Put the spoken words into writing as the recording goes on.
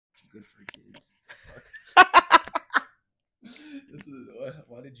Good for kids.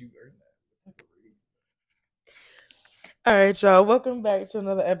 Why did you earn that? All right, y'all. Welcome back to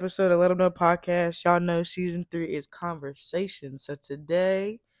another episode of Let 'Em Know Podcast. Y'all know season 3 is conversation. So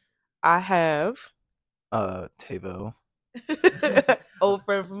today I have Tayvel. old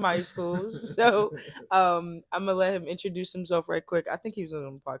friend from high school. So I'm gonna let him introduce himself right quick. I think he was on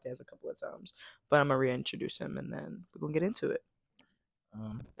the podcast a couple of times, but I'm gonna reintroduce him and then we're gonna get into it.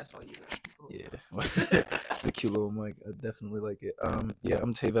 That's all you got. Cool. Yeah, the cute little mic. I definitely like it. Yeah,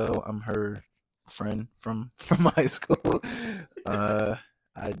 I'm Tayvel. I'm her friend from high school. I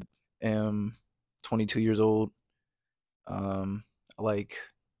am 22 years old. I like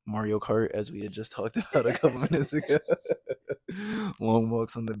Mario Kart, as we had just talked about a couple minutes ago. Long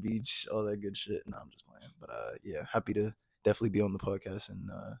walks on the beach, all that good shit. No, I'm just playing. But yeah, happy to definitely be on the podcast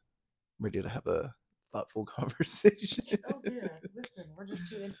and ready to have a thoughtful conversation. Oh yeah, listen, we're just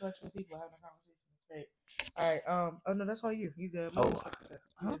two intellectual people having a conversation. It's great. All right. Oh no, that's all you. You good?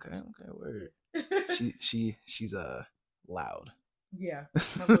 Okay, word. She's loud. Yeah,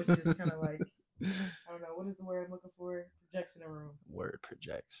 my voice just kind of like I don't know what is the word I'm looking for. Projects in a room. Word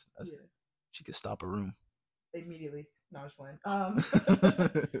projects. Yeah, She could stop a room. immediately. No, I was playing.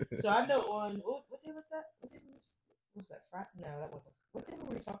 So I know on what day was that? What day was that? Friday? No, that wasn't. What day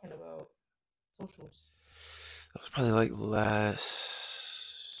were we talking about? Socials. That was probably like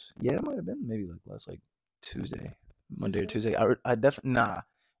last. Yeah, it might have been maybe like last like Tuesday, Monday or Tuesday. I definitely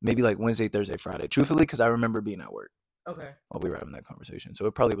maybe like Wednesday, Thursday, Friday. Truthfully, because I remember being at work. Okay. While we were having that conversation, so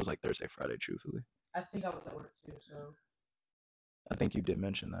it probably was like Thursday, Friday. Truthfully, I think I was at work too. So I think you did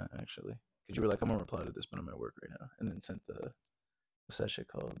mention that actually, because you were like, "I'm gonna reply to this, but I'm at work right now," and then sent the what's that shit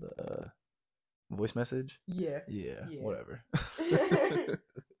called, the voice message. Yeah. Whatever.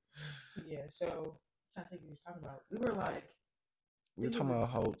 Yeah. So I think we were talking about. We were talking about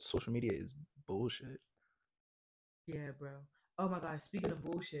how social media is bullshit. Yeah, bro. Oh my god. Speaking of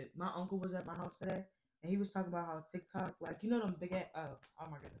bullshit, my uncle was at my house today, and he was talking about how TikTok, like you know them big ass. Oh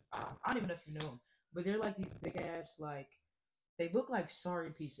my goodness. I don't even know if you know them, but they're like these big ass like they look like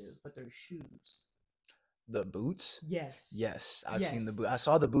sari pieces, but they're shoes. The boots? Yes. I've seen the boots. I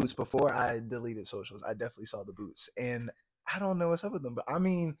saw the boots before I deleted socials. I definitely saw the boots. And I don't know what's up with them, but I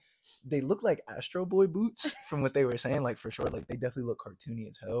mean, they look like Astro Boy boots from what they were saying, like for sure. Like they definitely look cartoony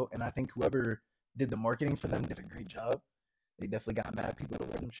as hell. And I think whoever did the marketing for them did a great job. They definitely got mad people to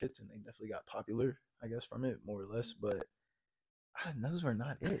wear them shits and they definitely got popular, I guess, from it, more or less. But those were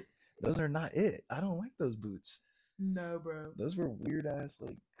not it. Those are not it. I don't like those boots. No, bro. Those were weird ass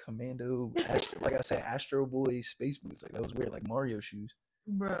like commando, like I said, Astro Boy space boots. Like that was weird, like Mario shoes,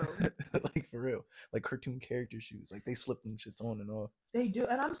 bro. Like for real, like cartoon character shoes. Like they slip them shits on and off. They do,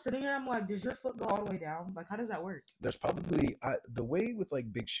 and I'm sitting here. I'm like, does your foot go all the way down? Like, how does that work? There's probably the way with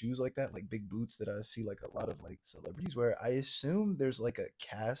like big shoes like that, like big boots that I see like a lot of like celebrities wear. I assume there's like a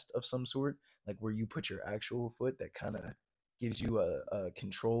cast of some sort, like where you put your actual foot that kind of gives you a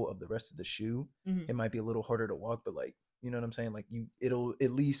control of the rest of the shoe. Mm-hmm. It might be a little harder to walk, but like you know what I'm saying. Like it'll at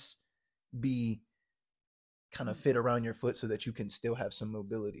least be kind of fit around your foot so that you can still have some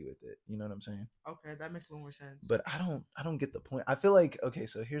mobility with it. You know what I'm saying? Okay, that makes a little more sense. But I don't get the point. I feel like okay,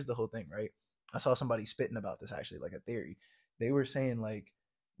 so here's the whole thing, right? I saw somebody spitting about this actually, like a theory. They were saying like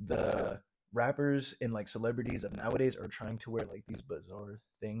the rappers and like celebrities of nowadays are trying to wear like these bizarre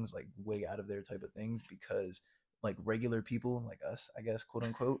things, like way out of their type of things, because like regular people like us, I guess, quote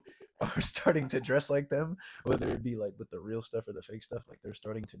unquote, are starting to dress like them, whether it be like with the real stuff or the fake stuff. Like they're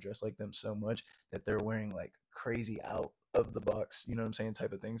starting to dress like them so much that they're wearing like crazy out of the box, you know what I'm saying,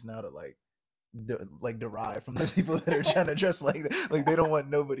 type of things now to like derive from the people that are trying to dress like them. Like they don't want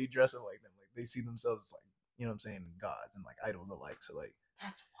nobody dressing like them. Like they see themselves as like, you know what I'm saying, gods and like idols alike. So like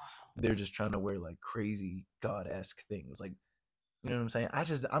that's wild. They're just trying to wear like crazy god-esque things. Like you know what I'm saying? I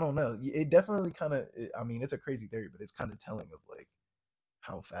don't know. It definitely kind of. I mean, it's a crazy theory, but it's kind of telling of like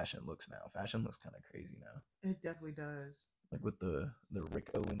how fashion looks now. Fashion looks kind of crazy now. It definitely does. Like with the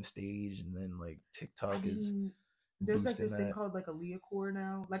Rick Owen stage, and then like TikTok is. There's like this thing called like a Leah core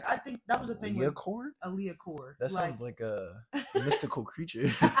now. Like I think that was a thing. Leah core? A Leah core. That sounds like a mystical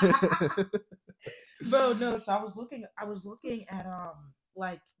creature. Bro, no. So I was looking at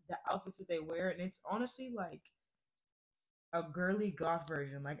like the outfits that they wear, and it's honestly like a girly goth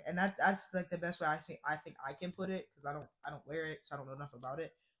version. Like, and that's like the best way I think I can put it because I don't wear it, so I don't know enough about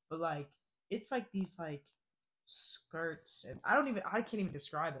it. But like, it's like these like skirts, and I can't even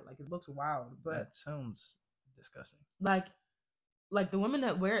describe it. Like, it looks wild, but that sounds disgusting. Like the women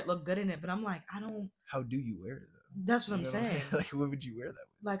that wear it look good in it, but I'm like, I don't. How do you wear it though? That's what I'm saying. Like, what would you wear that with?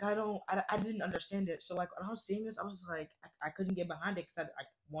 Like, I didn't understand it. So like when I was seeing this, I was like, I couldn't get behind it because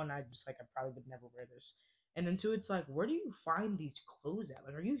one, I just like I probably would never wear this. And then two, it's like, where do you find these clothes at?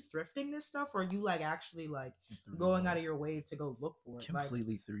 Like, are you thrifting this stuff, or are you like actually like going out of your way to go look for it?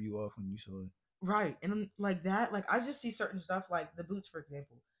 Completely threw you off when you saw it. Right. And like that, like I just see certain stuff like the boots, for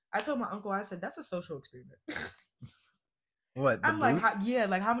example. I told my uncle, I said, that's a social experiment. What, the I'm boots? like, yeah,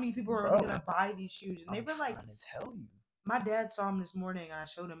 like how many people are really gonna buy these shoes? And they were like, tell you. my dad saw them this morning and I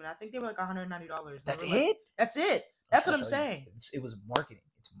showed him, and I think they were like $190. That's like, it? That's it. That's what I'm saying. It was marketing.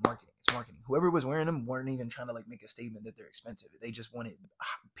 It's marketing. It's marketing. Whoever was wearing them weren't even trying to like make a statement that they're expensive. They just wanted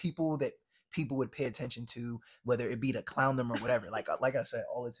people that people would pay attention to, whether it be to clown them or whatever. Like I said,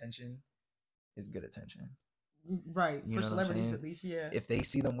 all attention is good attention. Right. For celebrities at least, yeah. If they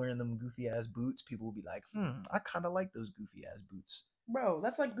see them wearing them goofy ass boots, people will be like, I kind of like those goofy ass boots. Bro,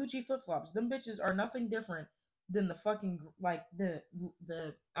 that's like Gucci flip flops. Them bitches are nothing different than the fucking like the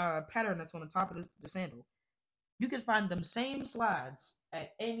pattern that's on the top of the sandal. You can find them same slides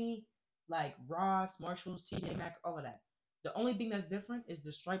at any like Ross, Marshalls, TJ Maxx, all of that. The only thing that's different is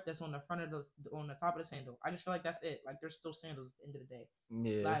the stripe that's on the front of on the top of the sandal. I just feel like that's it. Like they're still sandals at the end of the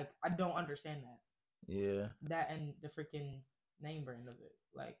day. Yeah. Like I don't understand that. Yeah. That and the freaking name brand of it.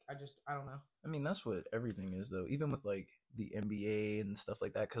 Like I don't know. I mean, that's what everything is though. Even with like the NBA and stuff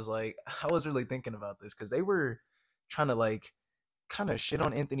like that. Cause like I was really thinking about this because they were trying to like kind of shit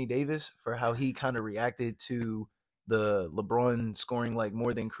on Anthony Davis for how he kind of reacted to the LeBron scoring like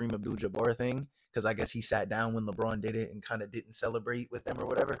more than Kareem Abdul-Jabbar thing, because I guess he sat down when LeBron did it and kind of didn't celebrate with them or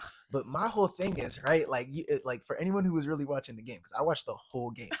whatever. But my whole thing is, right, like like for anyone who was really watching the game, because I watched the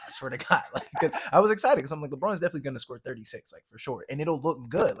whole game, I swear to God, like 'cause I was excited because I'm like, LeBron's definitely going to score 36, like for sure, and it'll look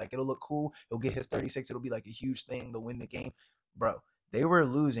good, like it'll look cool. He'll get his 36. It'll be like a huge thing. They'll win the game, bro. They were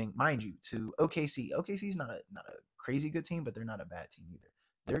losing, mind you, to OKC. OKC's not a crazy good team, but they're not a bad team either.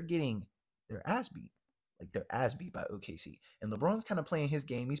 They're getting their ass beat. Like their ass beat by OKC. And LeBron's kind of playing his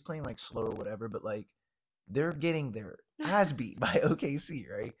game. He's playing like slow or whatever, but like they're getting their ass beat by OKC,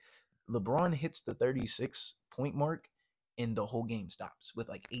 right? LeBron hits the 36-point mark and the whole game stops with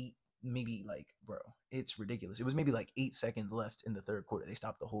like 8, maybe like, bro, it's ridiculous. It was maybe like 8 seconds left in the third quarter. They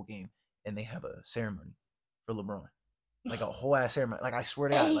stopped the whole game and they have a ceremony for LeBron. Like a whole ass ceremony. Like I swear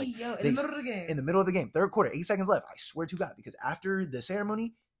to God, like yo, in the middle of the game. In the middle of the game, third quarter, 8 seconds left. I swear to God, because after the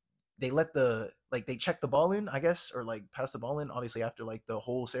ceremony, they let they check the ball in, I guess, or like pass the ball in, obviously after like the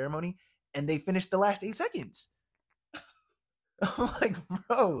whole ceremony, and they finished the last 8 seconds. I'm like,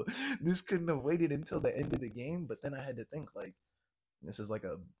 bro, this couldn't have waited until the end of the game. But then I had to think like, this is like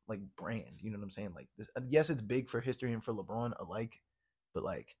a brand, you know what I'm saying? Like this, yes, it's big for history and for LeBron alike, but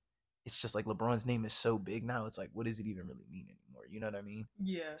like it's just like LeBron's name is so big now. It's like, what does it even really mean anymore? You know what I mean?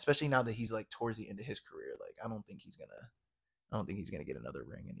 Yeah. Especially now that he's like towards the end of his career. Like, I don't think he's gonna get another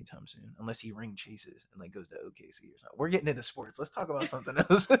ring anytime soon, unless he ring chases and like goes to OKC or something. We're getting into sports. Let's talk about something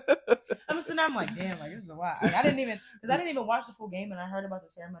else. I'm sitting there, I'm like, damn, like this is a lot. Like, I didn't even watch the full game, and I heard about the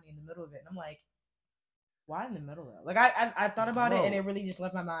ceremony in the middle of it, and I'm like, why in the middle though? Like I thought about it, and it really just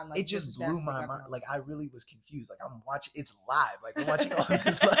left my mind. Like it just blew my mind. Like I really was confused. Like I'm watching, it's live. Like I'm watching all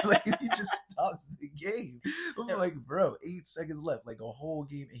this live. Like he just stops the game. I'm like, bro, 8 seconds left, like a whole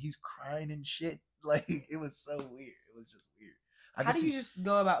game, and he's crying and shit. Like it was so weird. It was just weird. How do you just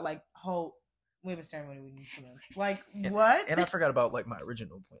go about like whole women's ceremony when you commence? Like what? And I forgot about like my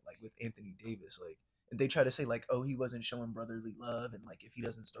original point, like with Anthony Davis, like they try to say like, oh, he wasn't showing brotherly love, and like if he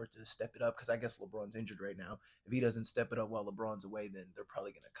doesn't start to step it up, because I guess LeBron's injured right now. If he doesn't step it up while LeBron's away, then they're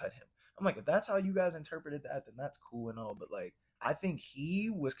probably gonna cut him. I'm like, if that's how you guys interpreted that, then that's cool and all, but like I think he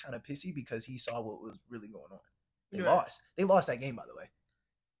was kind of pissy because he saw what was really going on. They lost. They lost that game, by the way.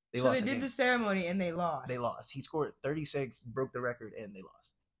 They did the ceremony and they lost. They lost. He scored 36, broke the record, and they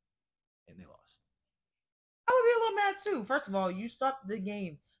lost. I would be a little mad too. First of all, you stopped the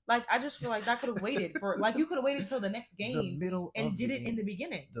game. Like I just feel like that could have waited for. Like you could have waited till the next game, and did it in the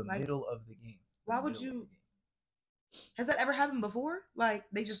beginning. The middle of the game. Why would you? Has that ever happened before? Like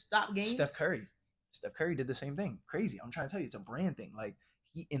they just stopped games. Steph Curry did the same thing. Crazy. I'm trying to tell you, it's a brand thing. Like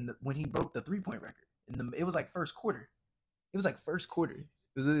when he broke the 3-point record, it was like first quarter. It was like first quarter.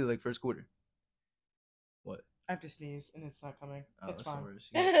 It was literally like first quarter. What? I have to sneeze and it's not coming. Oh, it's fine.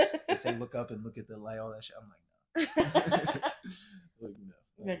 They say look up and look at the light, all that shit. I'm like, no. Like, no.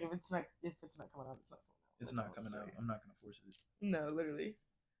 Like if it's not coming out, it's not coming out. It's not coming out. I'm not gonna force it. No, literally.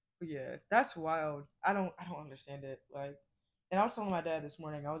 But yeah, that's wild. I don't understand it. Like, and I was telling my dad this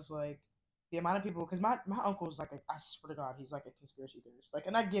morning. I was like, the amount of people, because my uncle's like, I swear to God, he's like a conspiracy theorist. Like,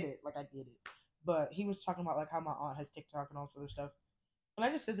 and I get it. Like, I get it. But he was talking about like how my aunt has TikTok and all sort of stuff. And I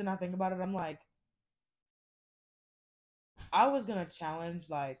just sit there and I think about it. I'm like, I was gonna challenge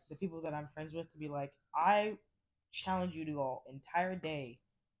like the people that I'm friends with to be like, I challenge you to go entire day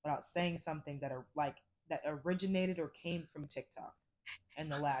without saying something that are like that originated or came from TikTok in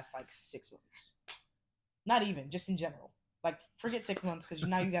the last like 6 months. Not even, just in general. Like forget 6 months because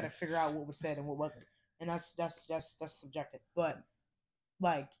now you got to figure out what was said and what wasn't, and that's subjective. But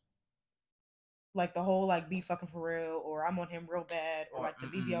like the whole like be fucking for real or I'm on him real bad or like the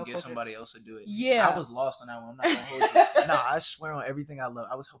BBL get culture. somebody else to do it. Yeah, I was lost on that one. I'm not gonna hold you. Nah, I swear on everything I love.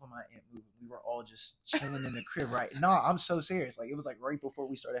 I was helping my aunt move. We were all just chilling in the crib, right? Nah, I'm so serious. Like it was like right before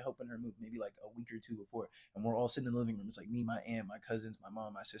we started helping her move, maybe like a week or two before, and we're all sitting in the living room. It's like me, my aunt, my cousins, my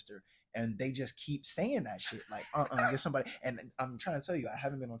mom, my sister, and they just keep saying that shit. Like get somebody. And I'm trying to tell you, I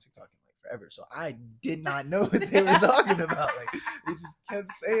haven't been on TikTok in like forever, so I did not know what they were talking about. Like they just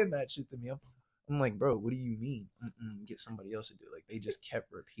kept saying that shit to me. I'm like, bro, what do you mean? Get somebody else to do it. Like, they just kept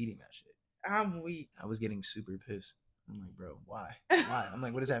repeating that shit. I'm weak. I was getting super pissed. I'm like, bro, why? Why? I'm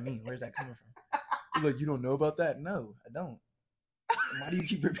like, what does that mean? Where's that coming from? You're like, you don't know about that? No, I don't. Why do you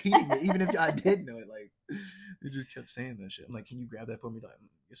keep repeating it? Even if I did know it, like, they just kept saying that shit. I'm like, can you grab that for me? Like,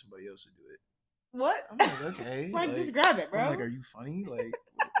 get somebody else to do it. What? I'm like, okay. like, just grab it, bro. I'm like, are you funny? Like,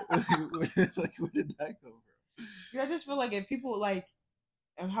 where did that go, bro? Yeah, I just feel like if people like,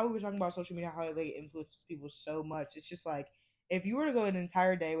 and how we were talking about social media, how it like influences people so much. It's just like if you were to go an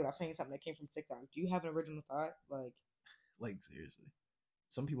entire day without saying something that came from TikTok, do you have an original thought? Like seriously,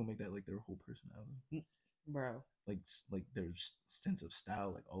 some people make that like their whole personality, bro. Like their sense of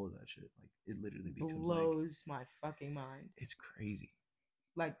style, like all of that shit. Like it literally becomes blows my fucking mind. It's crazy.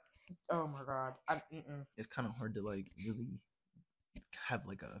 Like, oh my god, it's kind of hard to like really have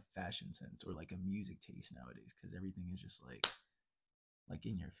like a fashion sense or like a music taste nowadays because everything is just like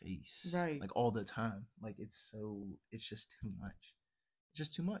in your face, right? Like all the time. Like it's just too much. It's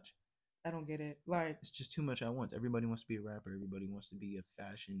just too much. I don't get it. Like it's just too much at once. Everybody wants to be a rapper. Everybody wants to be a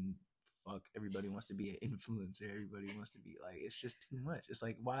fashion fuck. Everybody wants to be an influencer. Everybody wants to be like. It's just too much. It's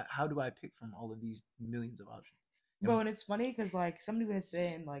like why? How do I pick from all of these millions of options? Bro, and it's funny because like somebody was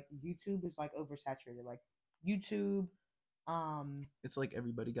saying like YouTube is like oversaturated. Like YouTube, it's like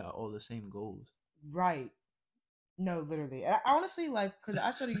everybody got all the same goals. Right. No, literally. I honestly like because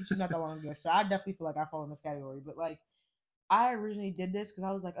I started YouTube not that long ago, so I definitely feel like I fall in this category. But like, I originally did this because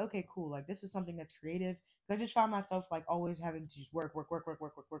I was like, okay, cool. Like this is something that's creative. I just found myself like always having to just work,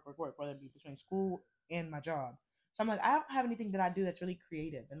 whether it be between school and my job. So I'm like, I don't have anything that I do that's really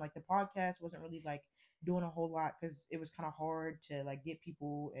creative, and like the podcast wasn't really like doing a whole lot because it was kind of hard to like get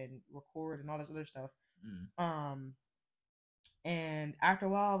people and record and all this other stuff. And after a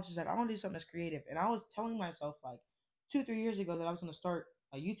while, I was just like, I want to do something that's creative. And I was telling myself like 2-3 years ago that I was going to start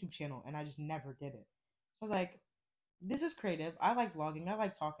a YouTube channel, and I just never did it. So I was like, this is creative. I like vlogging. I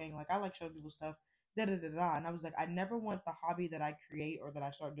like talking. Like I like showing people stuff. Da da da da. And I was like, I never want the hobby that I create or that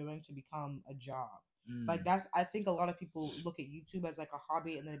I start doing to become a job. Like that's. I think a lot of people look at YouTube as like a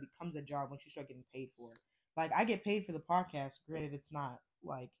hobby, and then it becomes a job once you start getting paid for it. Like I get paid for the podcast. Granted, it's not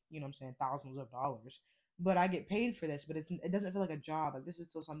like what I'm saying, thousands of dollars, but I get paid for this. But it doesn't feel like a job. Like this is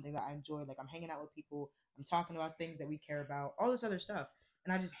still something that I enjoy. Like I'm hanging out with people. I'm talking about things that we care about. All this other stuff.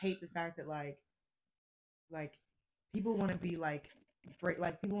 And I just hate the fact that like people want to be like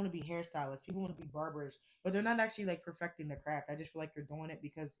people want to be hairstylists, people want to be barbers, but they're not actually like perfecting the craft. I just feel like they're doing it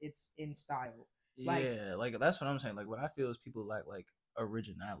because it's in style. Like that's what I'm saying. Like what I feel is people lack like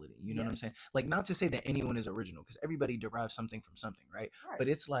originality. You know what I'm saying? Like not to say that anyone is original because everybody derives something from something, right? But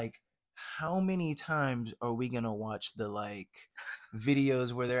it's like how many times are we gonna watch the like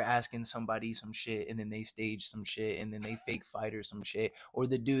videos where they're asking somebody some shit and then they stage some shit and then they fake fight or some shit, or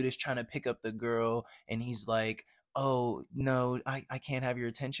the dude is trying to pick up the girl and he's like, oh no, I can't have your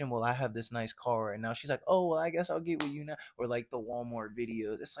attention, well I have this nice car, and now she's like, oh well I guess I'll get with you now, or like the Walmart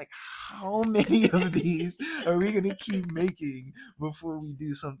videos. It's like how many of these are we gonna keep making before we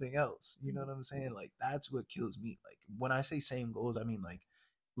do something else? You know what I'm saying? Like that's what kills me. Like when I say same goals, I mean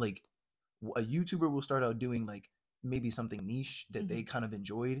like a YouTuber will start out doing like maybe something niche that they kind of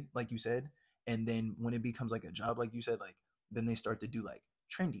enjoyed, like you said, and then when it becomes like a job, like you said, like then they start to do like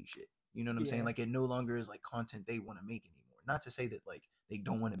trendy shit. You know what I'm saying? Like it no longer is like content they want to make anymore. Not to say that like they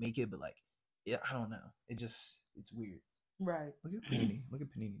don't want to make it, but like yeah, I don't know. It's weird. Right. Look at Panini. Look at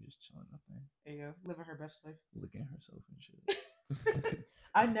Panini just chilling up there. There you go, living her best life, licking herself and shit.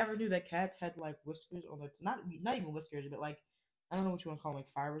 I never knew that cats had like whiskers on their not even whiskers, but like I don't know what you want to call them,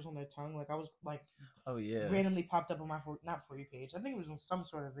 like fibers on their tongue. Like I was like, oh yeah, randomly popped up on my not for you page. I think it was on some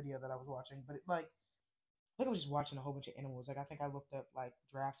sort of video that I was watching, but it, like I was just watching a whole bunch of animals. Like I think I looked up like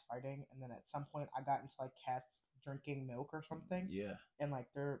giraffes fighting, and then at some point I got into like cats drinking milk or something. Yeah, and like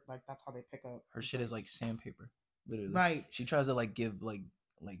they're like that's how they pick up. Her shit is like sandpaper, literally. Right. She tries to like give like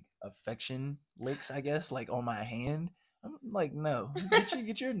affection licks, I guess, like on my hand. I'm like, no,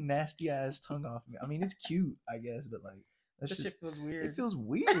 get your nasty ass tongue off me. I mean, it's cute, I guess, but like That shit feels weird. It feels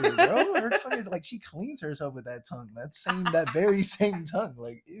weird, bro. Her tongue is like she cleans herself with that tongue. That very same tongue.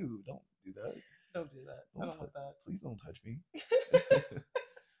 Like, ew, don't do that. Don't do that. I don't want that. Please don't touch me.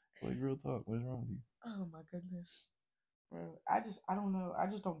 Like, real talk. What's wrong with you? Oh my goodness, bro. I don't know. I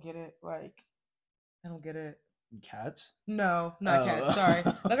just don't get it. Like, I don't get it. Cats? No, not cats. Sorry.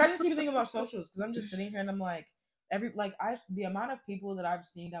 Like, I just keep thinking about socials because I'm just sitting here and I'm like, the amount of people that I've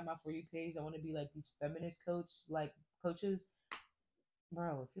seen on my For You page that want to be like these feminist coaches,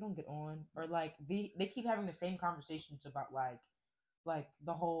 bro. If you don't get on, or like they keep having the same conversations about like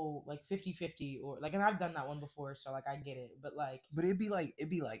the whole like 50-50 or like, and I've done that one before, so like I get it, but it'd be like,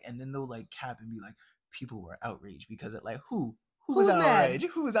 and then they'll like cap and be like, people were outraged because it like who was outraged?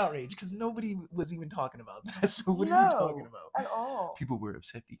 Who was outraged? Because nobody was even talking about that. So what are you talking about at all? People were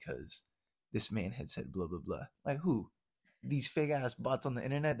upset because this man had said blah blah blah. Like, who? These fake ass bots on the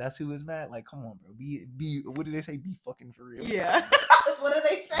internet. That's who is mad. Like, come on, bro. Be. What did they say? Be fucking for real. Yeah. What do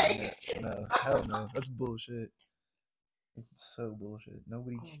they say? No, hell no. That's bullshit. It's so bullshit.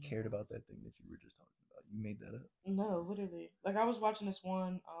 Nobody cared about that thing that you were just talking about. You made that up. No, literally. Like, I was watching this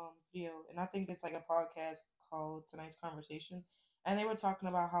one video, and I think it's like a podcast called Tonight's Conversation, and they were talking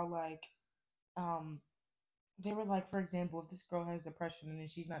about how like they were like, for example, if this girl has depression and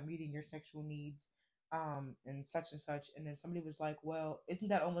she's not meeting your sexual needs and such, and then somebody was like, well, isn't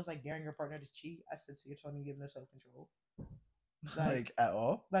that almost like daring your partner to cheat? I said, so you're telling me you have no self-control? Like at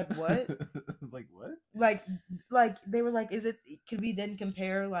all? Like what? Like what? Like they were like, could we then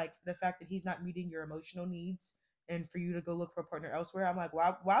compare like the fact that he's not meeting your emotional needs and for you to go look for a partner elsewhere? I'm like,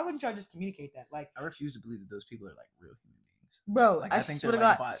 why wouldn't y'all just communicate that? Like, I refuse to believe that those people are like real human beings. Bro, like, I think swear to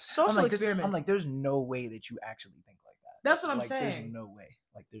God, social experiment. I'm like, there's no way that you actually think like that. That's what I'm like, saying. There's no way.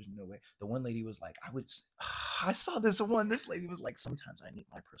 Like, there's no way. The one lady was like, I saw this one. This lady was like, sometimes I need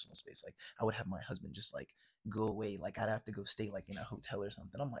my personal space. Like, I would have my husband just like go away. Like, I'd have to go stay like in a hotel or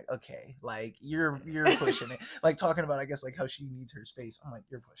something. I'm like, okay, like you're pushing it. Like, talking about, I guess, like how she needs her space. I'm like,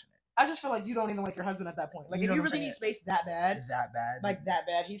 you're pushing it. I just feel like you don't even like your husband at that point. Like, if you really need space that bad,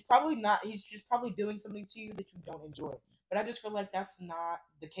 he's probably not. He's just probably doing something to you that you don't enjoy. But I just feel like that's not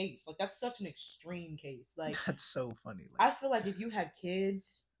the case. Like, that's such an extreme case. Like, that's so funny. Like, I feel like if you have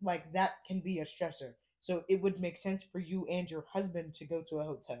kids, like, that can be a stressor. So it would make sense for you and your husband to go to a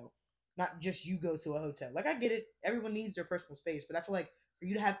hotel, not just you go to a hotel. Like, I get it. Everyone needs their personal space. But I feel like for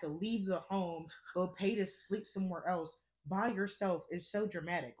you to have to leave the home, go pay to sleep somewhere else by yourself is so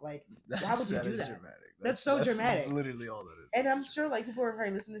dramatic. Like, why would you do that? Dramatic. That's so dramatic. That's literally all that is. And I'm sure like people are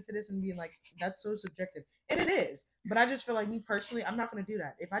probably listening to this and being like, that's so subjective. And it is. But I just feel like, me personally, I'm not going to do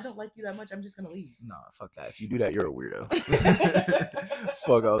that. If I don't like you that much, I'm just going to leave. Nah, fuck that. If you do that, you're a weirdo.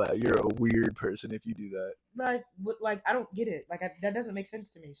 Fuck all that. You're a weird person if you do that. Like I don't get it. Like, that doesn't make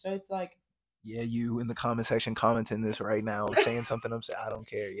sense to me. So it's like, yeah, you in the comment section commenting this right now, saying something I'm saying, I don't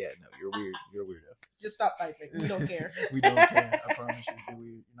care. Yeah, no, you're weird. You're a weirdo. Just stop typing. We don't care. We don't care. I promise you. You're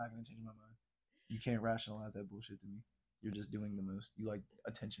weird. You're not going to change my mind. You can't rationalize that bullshit to me. You're just doing the most. You like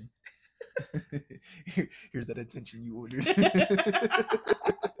attention. Here's that attention you ordered.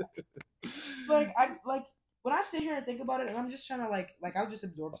 like when I sit here and think about it, and I'm just trying to like I'll just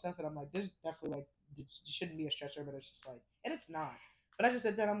absorb stuff, and I'm like, there's definitely like it shouldn't be a stressor, but it's just like, and it's not. But I just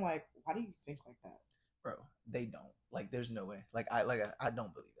said that, I'm like, why do you think like that, bro? They don't. Like, there's no way. Like I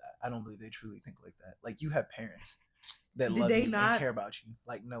don't believe that. I don't believe they truly think like that. Like, you have parents that love you and care about you.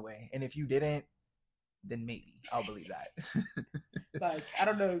 Like, no way. And if you didn't, then maybe I'll believe that. Like, I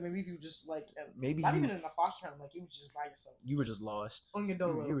don't know, maybe you just like, maybe not even in a foster home, like you were just by yourself. You were just lost on your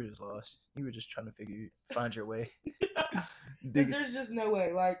door. You were just lost. You were just trying to find your way. Because there's just no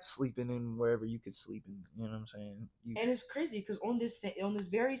way, like sleeping in wherever you could sleep in. You know what I'm saying? And it's crazy because on this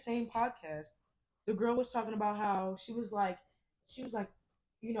very same podcast, the girl was talking about how she was like,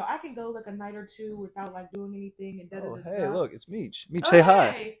 you know, I can go like a night or two without like doing anything and da. Oh, hey, look, it's Meech. Meech, say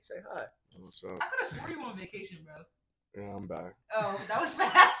hi. Hey. Say hi. What's up? I could have swore you on vacation, bro. Yeah, I'm back. Oh, that was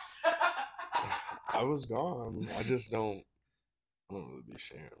fast. I was gone. I don't really be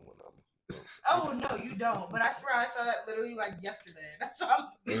sharing when I'm. Oh no, you don't. But I swear I saw that literally like yesterday. That's what I'm.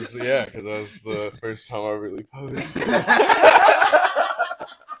 Because that was the first time I really posted.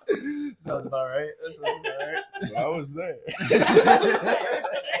 Sounds about right. I was there.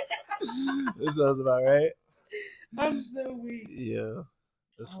 That sounds about right. I'm so weak. Yeah,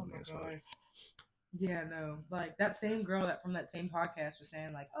 that's oh funny as fuck. Yeah, no. Like that same girl that from that same podcast was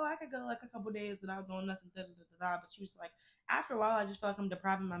saying like, oh, I could go like a couple days without doing nothing, da, da, da, da, da. But she was like, after a while, I just feel like I'm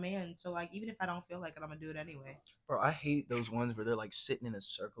depriving my man. So like, even if I don't feel like it, I'm gonna do it anyway. Bro, I hate those ones where they're like sitting in a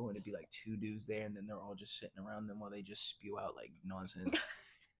circle and it'd be like two dudes there and then they're all just sitting around them while they just spew out like nonsense.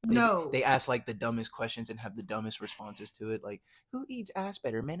 They ask like the dumbest questions and have the dumbest responses to it. Like, who eats ass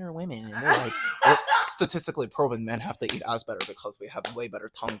better, men or women? And they're like, well, statistically proven men have to eat ass better because we have way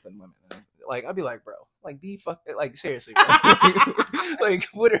better tongue than women. Like, I'd be like, bro, like, be like, seriously, bro. Like,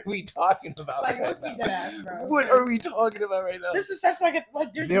 what are we talking about? Like, let's be dead ass, bro. What are we talking about right now? This is such like a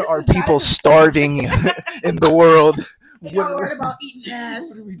like. There are people starving in the world. What are worried about eating ass?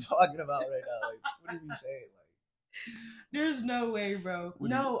 What are we talking about right now? Like, what are we saying? Like, there's no way, bro.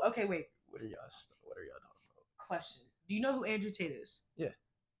 Okay, wait. What are y'all talking about? Question: do you know who Andrew Tate is? Yeah.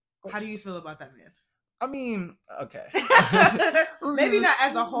 How do you feel about that man? I mean, okay. Maybe not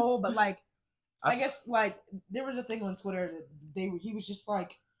as a whole, but like, I guess like there was a thing on Twitter that he was just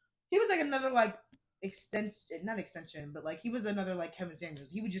like, he was like another like not extension, but like he was another like Kevin Samuels.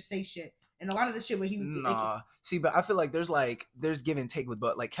 He would just say shit, and a lot of the shit where he would see, but I feel like there's give and take with,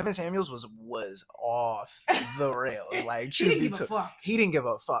 but like Kevin Samuels was off the rails. Like he didn't give a fuck. He didn't give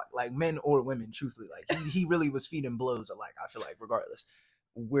a fuck, like men or women. Truthfully, like he really was feeding blows. Like I feel like regardless.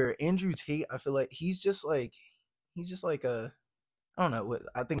 Where Andrew Tate, I feel like he's just like a, I don't know what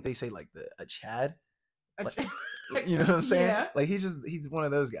I think they say, like a Chad. Like, you know what I'm saying? Yeah. Like he's one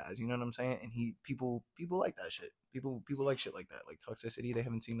of those guys. You know what I'm saying? And people like that shit. People like shit like that, like toxicity. They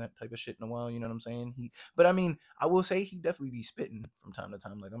haven't seen that type of shit in a while. You know what I'm saying? But I mean, I will say he definitely be spitting from time to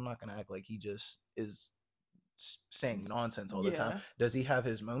time. Like I'm not gonna act like he just is saying nonsense all the time. Does he have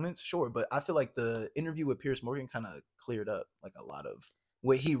his moments? Sure, but I feel like the interview with Piers Morgan kind of cleared up like a lot of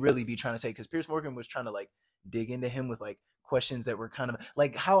what he really be trying to say, because Piers Morgan was trying to like dig into him with like questions that were kind of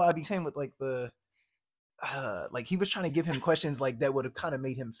like how I be saying with like the like he was trying to give him questions like that would have kind of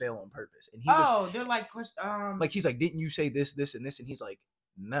made him fail on purpose. And they're like like he's like, didn't you say this and this? And he's like,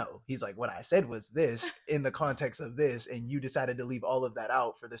 no. He's like, what I said was this in the context of this, and you decided to leave all of that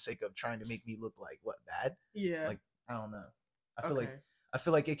out for the sake of trying to make me look like what, bad? Yeah. Like I don't know. I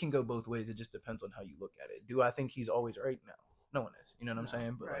feel like it can go both ways. It just depends on how you look at it. Do I think he's always right? No one is. You know what I'm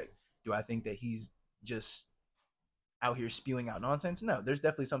saying? But like, do I think that he's just out here spewing out nonsense? No, there's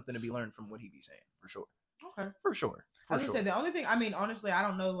definitely something to be learned from what he be saying, for sure. Okay, for sure. I was gonna say the only thing. I mean, honestly, I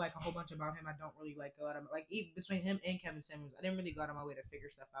don't know like a whole bunch about him. I don't really like go out of like even between him and Kevin Samuels. I didn't really go out of my way to figure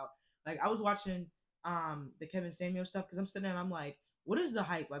stuff out. Like I was watching the Kevin Samuels stuff because I'm sitting there and I'm like, what is the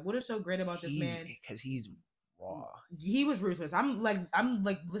hype? Like, what is so great about this man? Because he's raw. He was ruthless. I'm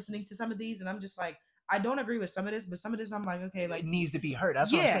like listening to some of these and I'm just like, I don't agree with some of this, but some of this I'm like, okay, like it needs to be heard.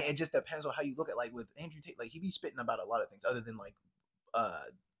 That's what I'm saying. It just depends on how you look at like with Andrew Tate. Like he be spitting about a lot of things other than like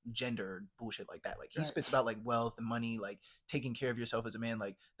gender bullshit like that. Like he spits about like wealth and money, like taking care of yourself as a man.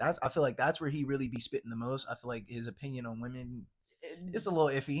 Like I feel like that's where he really be spitting the most. I feel like his opinion on women, it's a little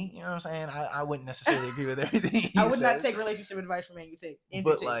iffy. You know what I'm saying? I wouldn't necessarily agree with everything. I would not take relationship advice from Andrew Tate.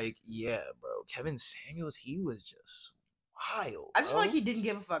 But like, yeah, bro, Kevin Samuels, he was just wild. I just feel like he didn't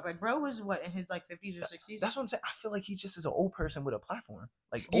give a fuck. Like, bro was what in his like 50s or 60s. That's what I'm saying. I feel like he just is an old person with a platform.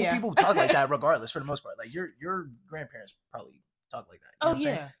 Like old people talk like that, regardless, for the most part. Like your grandparents probably talk like that. You know what I'm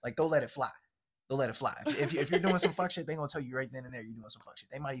saying? Like they'll let it fly. They'll let it fly. If you're doing some fuck shit, they gonna tell you right then and there you're doing some fuck shit.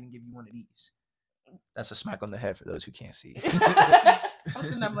 They might even give you one of these. That's a smack on the head for those who can't see. I'm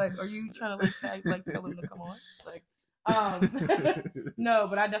sitting there like, are you trying to like tell him to come on? Like, no,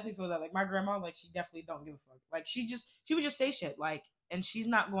 but I definitely feel that. Like my grandma, like she definitely don't give a fuck. Like she would just say shit. Like, and she's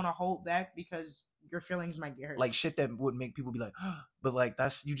not gonna hold back because your feelings might get hurt. Like shit that would make people be like, oh, but like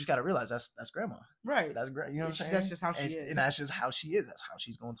that's, you just gotta realize that's grandma. Right. That's great. You know what I'm saying? That's just how she is. And that's just how she is. That's how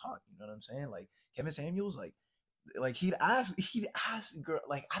she's gonna talk. You know what I'm saying? Like Kevin Samuels, like he'd ask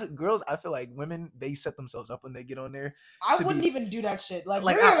girls. I feel like women, they set themselves up when they get on there. I wouldn't even do that shit. Like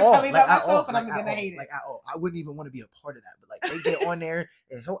you're gonna tell me about myself, and I'm gonna hate it. Like at all, I wouldn't even want to be a part of that. But like they get on there,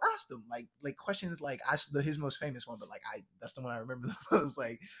 and he'll ask them like questions. Like his most famous one, but like that's the one I remember the most.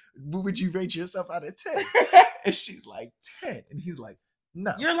 Like, would you rate yourself out of 10? And she's like 10, and he's like,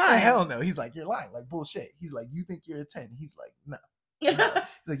 no, you're lying. Hell no. He's like, you're lying. Like bullshit. He's like, you think you're a 10? He's like, no.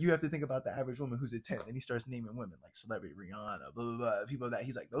 It's like you have to think about the average woman who's a 10. Then he starts naming women like celebrity Rihanna, blah blah blah, people that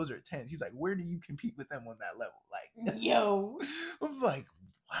he's like, those are 10s. He's like, where do you compete with them on that level? Like, yo, I'm like,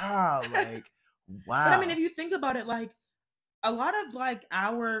 wow, like, wow. But I mean, if you think about it, like a lot of like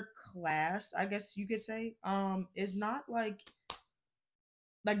our class, I guess you could say, is not like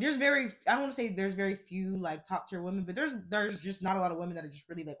there's very, I don't want to say there's very few like top tier women, but there's just not a lot of women that are just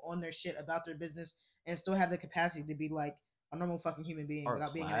really like on their shit about their business and still have the capacity to be like a normal fucking human being Our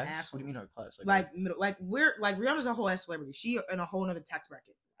without being an class? asshole. What do you mean our class? Like middle, like we're like Rihanna's a whole ass celebrity. She in a whole other tax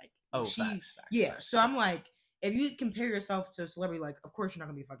bracket. Like facts. yeah. Facts. So I'm like, if you compare yourself to a celebrity, like of course you're not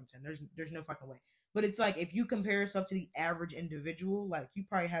gonna be a fucking 10. There's no fucking way. But it's like if you compare yourself to the average individual, like you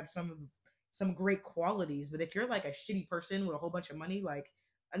probably have some great qualities. But if you're like a shitty person with a whole bunch of money, like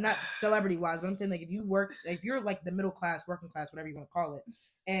not celebrity wise, but I'm saying like if you're like the middle class, working class, whatever you want to call it,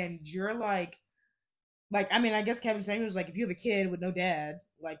 and you're like I mean, I guess Kevin Samuels like if you have a kid with no dad,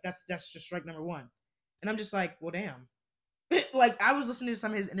 like that's just strike number one. And I'm just like, well, damn. Like I was listening to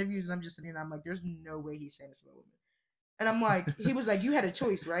some of his interviews, and I'm just sitting there, I'm like, there's no way he's saying this about women. And I'm like, he was like, you had a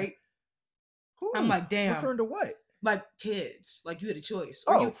choice, right? Who? I'm like, damn. Referring to what? Like kids, like you had a choice.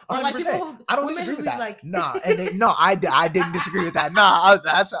 Or 100%. like I don't disagree with that. Like, nah, I didn't disagree with that. Nah,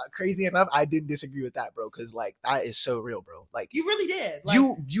 that's crazy enough. I didn't disagree with that, bro. Because like that is so real, bro. Like you really did. Like,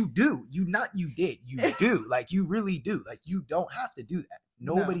 you do. You did. You do. Like you really do. Like you don't have to do that.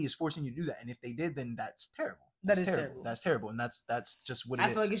 Nobody is forcing you to do that. And if they did, then that's terrible. That's terrible. That's terrible. And that's just what it is.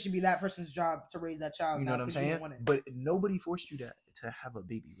 I feel like it should be that person's job to raise that child. You know what I'm saying? But nobody forced you to have a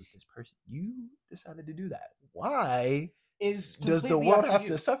baby with this person. You decided to do that. Why does the world have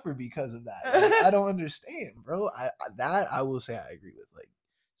to suffer because of that? Like, I don't understand, bro. I will say I agree with. Like,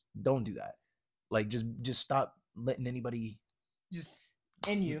 don't do that. Like, just stop letting anybody just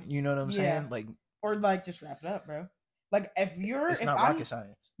in you. You know what I'm saying? Like, or like just wrap it up, bro. Like it's not rocket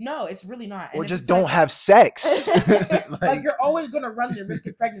science. No, it's really not. Or just don't have sex. like you're always gonna run the risk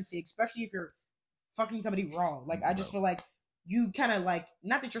of pregnancy, especially if you're fucking somebody wrong. Like I just feel like you kind of like,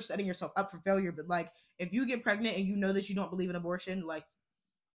 not that you're setting yourself up for failure, but like if you get pregnant and you know that you don't believe in abortion, like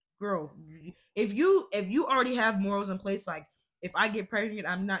girl, if you already have morals in place, like if I get pregnant,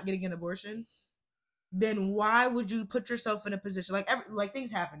 I'm not getting an abortion, then why would you put yourself in a position like things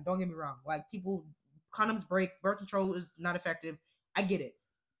happen? Don't get me wrong. Like condoms break, birth control is not effective. I get it.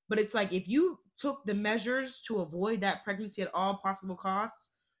 But it's like if you took the measures to avoid that pregnancy at all possible costs,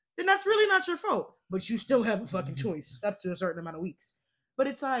 then that's really not your fault. But you still have a fucking choice up to a certain amount of weeks. But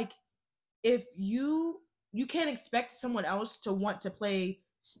it's like if you can't expect someone else to want to play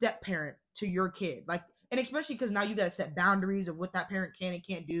step parent to your kid. Like, and especially because now you got to set boundaries of what that parent can and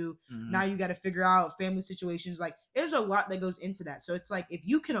can't do. Mm-hmm. Now you got to figure out family situations. Like, there's a lot that goes into that. So it's like, if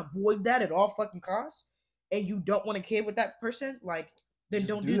you can avoid that at all fucking costs and you don't want a kid with that person, like, then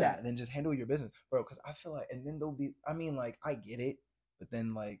don't do that. Then just handle your business, bro. Because I feel like, and then there'll be, I mean, like, I get it. But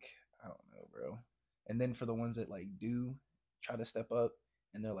then, like, I don't know, bro. And then for the ones that, like, do try to step up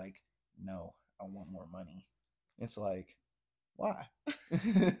and they're like, no, I want more money. It's like, why?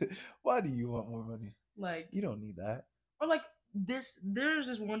 Why do you want more money? Like, you don't need that. Or like there's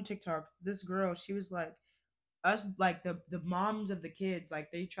this one TikTok, this girl, she was like, us, like the moms of the kids,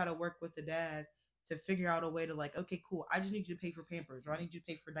 like they try to work with the dad to figure out a way to like, okay, cool, I just need you to pay for Pampers, or I need you to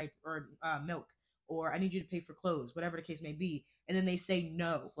pay for diaper or milk, or I need you to pay for clothes, whatever the case may be. And then they say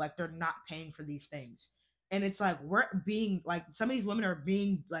no, like they're not paying for these things. And it's like, we're being like, some of these women are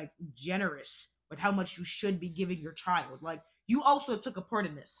being like generous with how much you should be giving your child. Like, you also took a part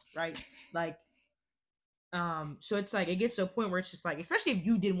in this, right? Like, so it's like, it gets to a point where it's just like, especially if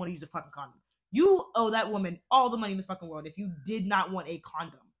you didn't want to use a fucking condom, you owe that woman all the money in the fucking world if you did not want a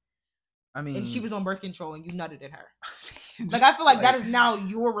condom. I mean, and she was on birth control and you nutted in her. Like, I feel like that is now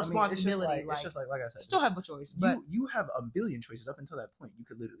your responsibility. I mean, it's just like I said, still have a choice, but you have a billion choices up until that point. You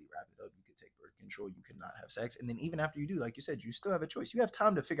could literally wrap it up. You could take birth control. You could not have sex, and then even after you do, like you said, you still have a choice. You have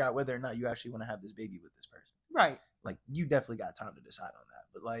time to figure out whether or not you actually want to have this baby with this person. Right. Like, you definitely got time to decide on that.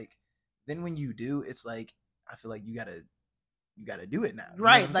 But like, then when you do, it's like, I feel like you gotta do it now.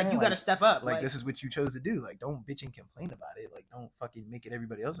 Right. Like, you gotta step up. Like, this is what you chose to do. Like, don't bitch and complain about it. Like, don't fucking make it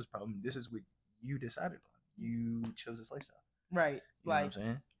everybody else's problem. This is what you decided on. You chose this lifestyle. Right. You know what I'm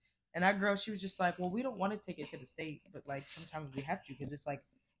saying? And that girl, she was just like, well, we don't want to take it to the state, but like sometimes we have to, because it's like,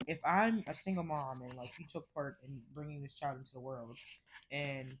 if I'm a single mom and like you took part in bringing this child into the world,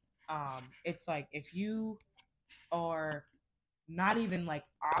 and it's like, if you are not even like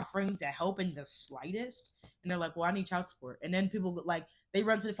offering to help in the slightest, and they're like, well, I need child support, and then people like, they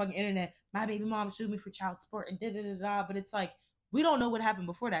run to the fucking internet, my baby mom sued me for child support and da-da-da-da, but it's like, we don't know what happened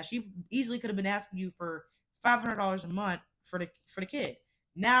before that. She easily could have been asking you for $500 a month for the kid.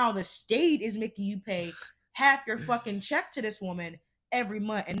 Now the state is making you pay half your fucking check to this woman every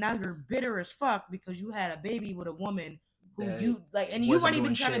month, and now you're bitter as fuck because you had a baby with a woman who you like, and you weren't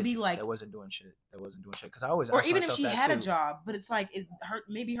even trying to be like, that wasn't doing shit. Because I always, or even if she had a job, but it's like,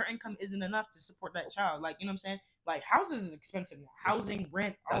 maybe her income isn't enough to support that child. Like, you know what I'm saying? Like, houses is expensive now. Housing,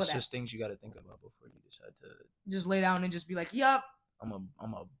 rent, all of that. That's just things you got to think about before you decide to just lay down and just be like, yup,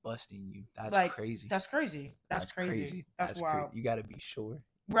 I'm a busting you. That's like, crazy. That's crazy. That's crazy. That's wild. You got to be sure.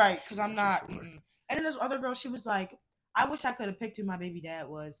 Right, because I'm not. Sure. And then this other girl, she was like, I wish I could have picked who my baby dad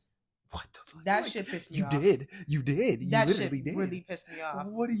was. What the fuck? That shit pissed me off. You did. That literally shit did. really pissed me off.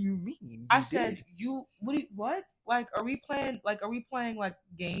 What do you mean? I said, what? Like, are we playing like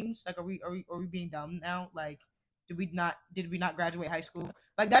games? Like, are we being dumb now? Like, did we not graduate high school?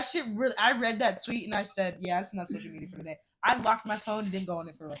 Like, that shit really, I read that tweet and I said, yeah, it's not social media for the day. I locked my phone and didn't go on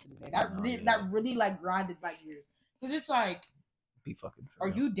it for the rest of the day. That really like grinded my gears. Because it's like, be fucking for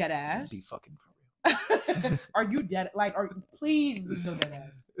real. Are you dead ass? Be fucking for real. Are you dead? Like, please be so dead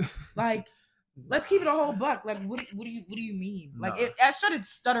ass. Like, let's keep it a whole buck. Like, what do you mean? Like, I started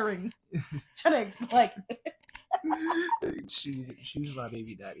stuttering, trying to explain. Choose my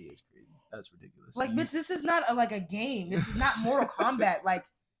baby daddy is crazy. That's ridiculous. Like, bitch, this is not a game. This is not Mortal Kombat. Like,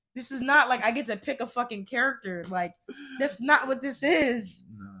 this is not like I get to pick a fucking character. Like, that's not what this is.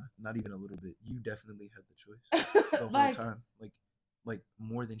 Nah, not even a little bit. You definitely had the choice the whole time. Like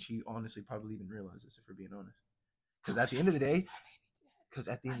more than she honestly probably even realizes, if we're being honest. Because at the end of the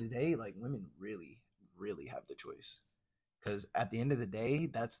day, like, women really, really have the choice. Because at the end of the day,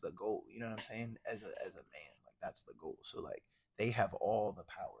 that's the goal. You know what I'm saying? As a man, like, that's the goal. So, like, they have all the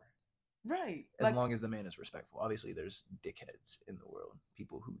power. Right. As long as the man is respectful. Obviously, there's dickheads in the world.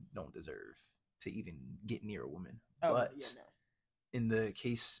 People who don't deserve to even get near a woman. But in the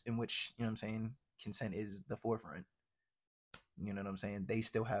case in which, you know what I'm saying, consent is the forefront, you know what I'm saying, they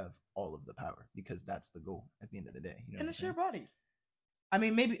still have all of the power, because that's the goal at the end of the day. You know, and it's your body. I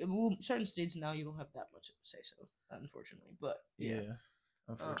mean, maybe certain states now you don't have that much to say so, unfortunately. But yeah,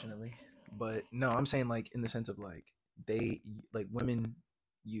 unfortunately. But no, I'm saying, like, in the sense of, like, they, like, women,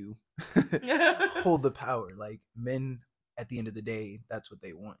 you hold the power. Like, men, at the end of the day, that's what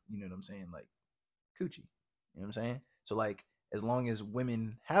they want. You know what I'm saying? Like, coochie. You know what I'm saying? So, like, as long as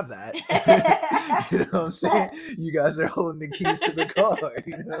women have that, you know what I'm saying? You guys are holding the keys to the car.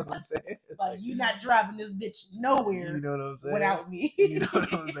 You know what I'm saying? Like, you not driving this bitch nowhere. You know what I'm saying? Without me. You know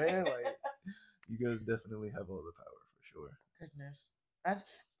what I'm saying? Like, you guys definitely have all the power for sure. Goodness, that's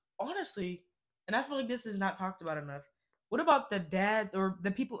honestly, and I feel like this is not talked about enough. What about the dad or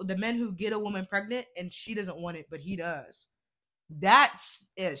the men who get a woman pregnant and she doesn't want it, but he does? That's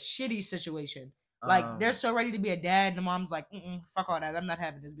a shitty situation. Like, they're so ready to be a dad, and the mom's like, fuck all that. I'm not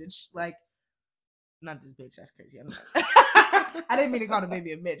having this bitch. Like, not this bitch. That's crazy. I didn't mean to call the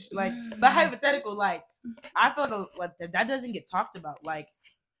baby a bitch. Like, but hypothetical, like, I feel like that doesn't get talked about. Like,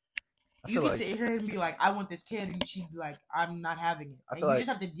 you get to hear him be like, I want this kid, and she'd be like, I'm not having it. And you just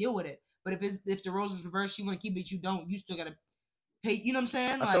have to deal with it. But if the roles is reversed, she want to keep it, you don't. You still gotta pay. You know what I'm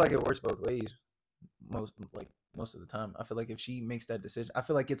saying? I feel like it works both ways. Most of the time, I feel like if she makes that decision, I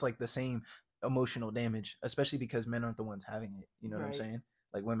feel like it's like the same emotional damage, especially because men aren't the ones having it. You know what I'm saying?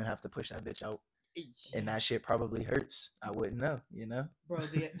 Like, women have to push that bitch out, and that shit probably hurts. I wouldn't know, you know? Bro,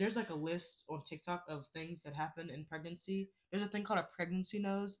 there's like a list on TikTok of things that happen in pregnancy. There's a thing called a pregnancy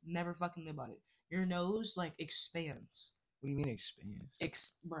nose. Never fucking think about it. Your nose like expands. What do you mean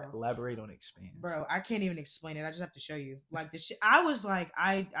expands? Bro, elaborate on expands. Bro, I can't even explain it. I just have to show you. Like, this shit. I was like,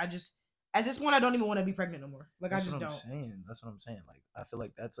 I just. At this point, I don't even want to be pregnant no more. Like, I just don't. That's what I'm saying. Like, I feel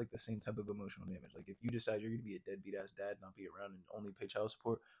like that's like the same type of emotional damage. Like, if you decide you're going to be a deadbeat ass dad, not be around and only pay child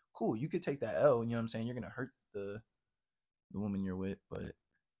support, cool. You could take that L. You know what I'm saying? You're going to hurt the woman you're with, but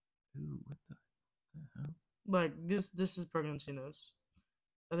ooh, what the hell? Like, this is pregnancy nose.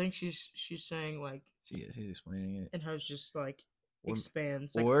 I think she's saying, like, she's explaining it, and hers just like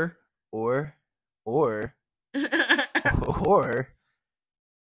expands. Like, or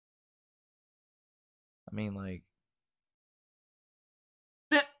I mean, like,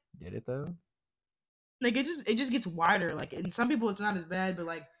 did it though? Like, it just gets wider. Like, in some people it's not as bad, but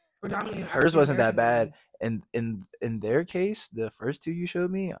like predominantly hers wasn't that bad. And in their case, the first two you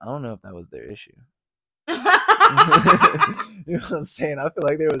showed me, I don't know if that was their issue. You know what I'm saying? I feel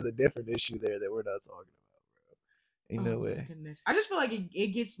like there was a different issue there that we're not talking about, bro. Ain't no way. Goodness. I just feel like it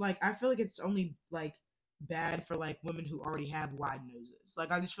gets like, I feel like it's only like bad for like women who already have wide noses.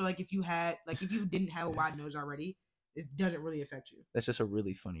 Like, I just feel like if you didn't have a wide nose already, it doesn't really affect you. That's just a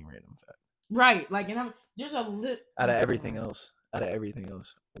really funny random fact. Right. Like, and there's a out of everything else,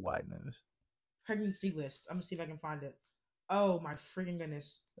 wide nose. Pregnancy list. I'm gonna see if I can find it. Oh my freaking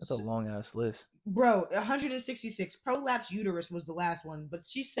goodness. That's a long ass list. Bro, 166. Prolapse uterus was the last one. But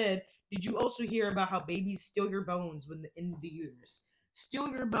she said, did you also hear about how babies steal your bones in the uterus? Steal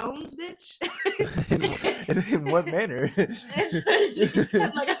your bones, bitch? In what manner? Like,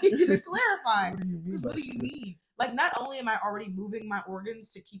 I need you to clarify. What do you mean? What do you mean? Like, not only am I already moving my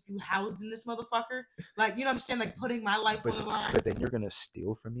organs to keep you housed in this motherfucker, like, you know what I'm saying? Like, putting my life on the line. But then you're gonna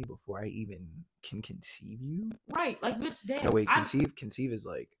steal from me before I even can conceive you. Right? Like, bitch, damn. No, wait, conceive is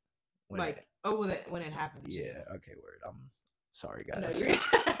like when like, when it happens. Yeah. Okay. Word. I'm sorry, No, guys. you're...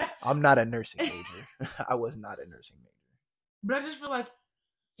 I'm not a nursing major. I was not a nursing major. But I just feel like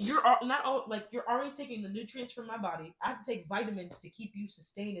you're not all like you're already taking the nutrients from my body. I have to take vitamins to keep you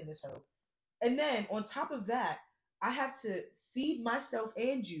sustained in this hoe. And then on top of that, I have to feed myself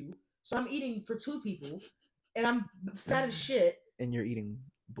and you. So I'm eating for 2 people, and I'm fat as shit. And you're eating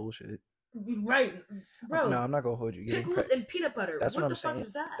bullshit. Right, bro. No, I'm not gonna hold you. Pickles and peanut butter. That's what I'm the saying. fuck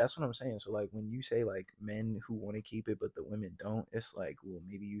is that? That's what I'm saying. So like when you say like men who want to keep it but the women don't, it's like, well,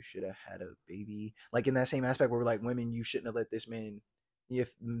 maybe you should have had a baby. Like in that same aspect where we're like, women, you shouldn't have let this man.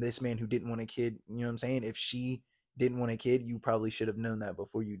 If this man who didn't want a kid, you know what I'm saying? If she didn't want a kid, you probably should have known that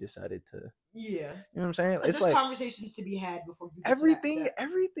before you decided to. Yeah. You know what I'm saying? Like, it's there's like conversations to be had before you. Everything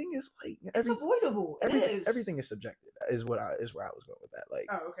is like it's avoidable. Everything is subjective. Is where I was going with that. Like,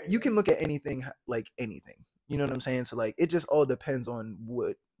 okay, you can look at anything like anything. You know what I'm saying? So like, it just all depends on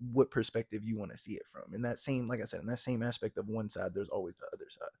what perspective you want to see it from. In that same, like I said, in that same aspect of one side, there's always the other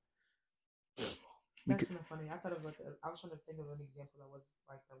side. That's kind of funny. I thought of like I was trying to think of an example that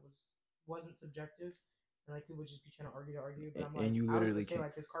wasn't subjective. And like people would just be trying to argue, but I'm like, and you literally say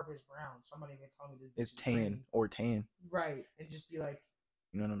like this carpet is brown. Somebody can tell me this it's tan or tan, right? And just be like,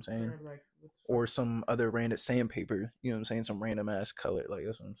 you know what I'm saying? Like, or some other random sandpaper, you know what I'm saying? Some random ass color, like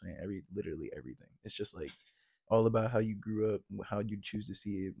that's what I'm saying. Literally everything. It's just like all about how you grew up, how you choose to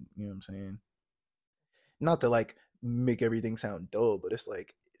see it. You know what I'm saying? Not to like make everything sound dull, but it's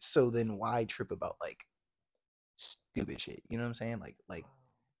like, so then why trip about like stupid shit? You know what I'm saying? Like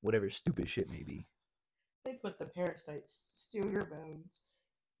whatever stupid shit may be. They put the parasites steal your bones.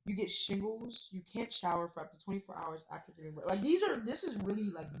 You get shingles. You can't shower for up to 24 hours after giving birth. Like this is really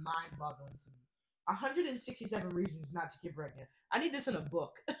like mind-boggling to me. 167 reasons not to get pregnant. I need this in a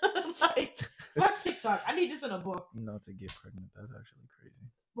book. Like, fuck TikTok. I need this in a book. Not to get pregnant. That's actually crazy.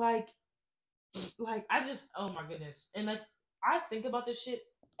 Like I just, oh my goodness. And like, I think about this shit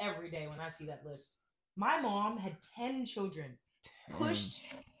every day when I see that list. My mom had 10 children. 10.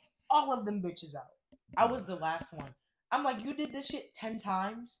 Pushed all of them bitches out. I was the last one. I'm like, you did this shit 10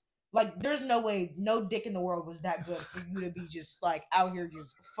 times? Like, there's no way, no dick in the world was that good for you to be just, like, out here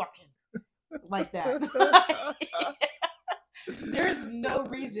just fucking like that. There's no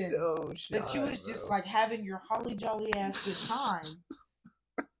reason that you was just, like, having your holly jolly ass good time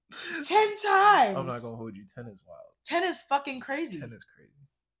 10 times. I'm not gonna hold you. 10 is wild. 10 is fucking crazy. 10 is crazy.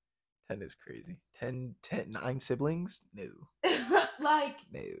 10 is crazy. 9 siblings? No. Like,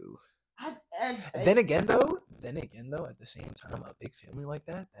 no. Then again though, at the same time, a big family like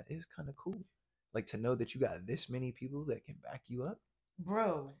that is kind of cool. Like, to know that you got this many people that can back you up,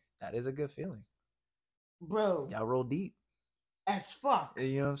 bro. That is a good feeling, bro. Y'all roll deep as fuck.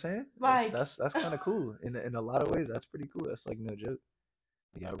 You know what I'm saying? Like, that's kind of cool. In a lot of ways, that's pretty cool. That's like no joke.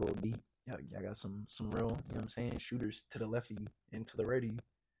 Y'all roll deep. Y'all got some real, you know what I'm saying, shooters to the left of you and to the right of you.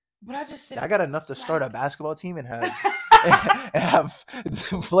 But I just said, I got enough to start a basketball team and have and have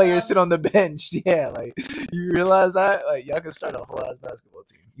players sit on the bench. Yeah, like, you realize that? Like, y'all can start a whole ass basketball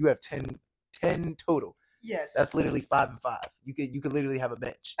team. You have 10 total. Yes. That's literally 5 and 5. You could literally have a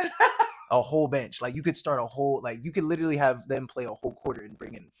bench. A whole bench. Like, you could start a whole, like, you could literally have them play a whole quarter and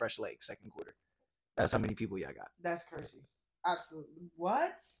bring in fresh legs second quarter. That's how many people y'all got. That's crazy. Absolutely.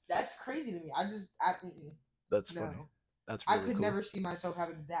 What? That's crazy to me. That's funny. That's really I could cool. never see myself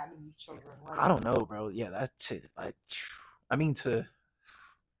having that many children. Like, I don't know, bro. Yeah, that's it. Like, I mean,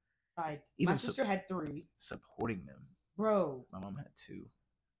 like, my sister had 3. Supporting them, bro. My mom had 2.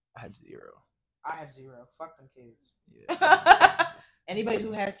 I have 0. I have 0. Fuck them kids. Yeah. Anybody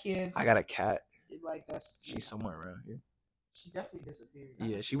who has kids. I got a cat. Like, that's. She's somewhere around here. She definitely disappeared.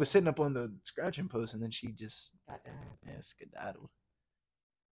 Yeah, she was sitting up on the scratching post and then she just. Goddamn. Yeah, skedaddled.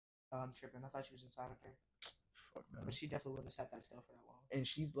 Oh, I'm tripping. I thought she was inside of her. Fuck no. But she definitely wouldn't have sat that still for that long. And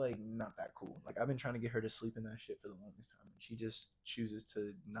she's like not that cool. Like, I've been trying to get her to sleep in that shit for the longest time, and she just chooses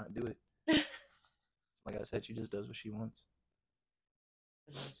to not do it. Like I said, she just does what she wants.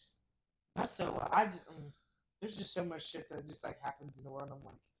 That's so. There's just so much shit that just like happens in the world. I'm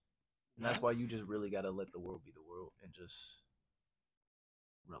like, and that's why you just really gotta let the world be the world and just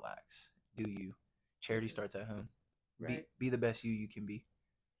relax. Do you? Charity starts at home. Right. Be the best you can be.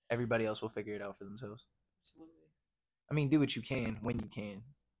 Everybody else will figure it out for themselves. Absolutely. I mean, do what you can when you can,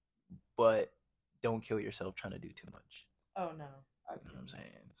 but don't kill yourself trying to do too much. Oh no. You know what I'm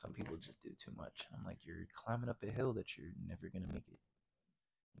saying? Some people just do too much. I'm like, you're climbing up a hill that you're never gonna make it.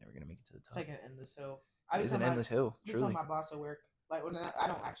 You're never gonna make it to the top. It's like an endless hill. It's an endless hill. I tell Truly. my boss at work, like, when I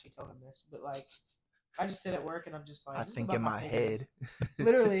don't actually tell him this, but like, I just sit at work and I'm just like, I this is think about in my pay head. grade.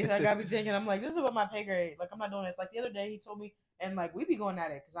 Literally, like I be thinking, I'm like, this is about my pay grade. Like I'm not doing this. Like the other day, he told me, and like we be going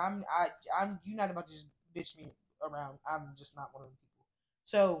at it because I'm you not about to just bitch me around. I'm just not one of them people.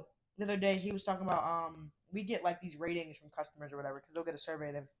 So the other day he was talking about we get like these ratings from customers or whatever because they'll get a survey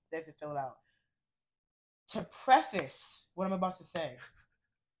and they have to fill it out. To preface what I'm about to say,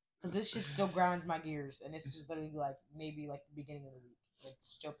 because this shit still grinds my gears, and it's just literally like maybe like the beginning of the week. It's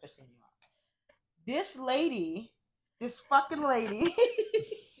still pissing me off. This fucking lady,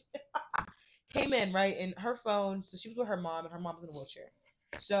 came in, right, and her phone. So she was with her mom, and her mom's in a wheelchair.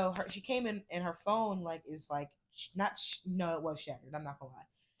 So she came in, and her phone like is like no, it was shattered. I'm not gonna lie,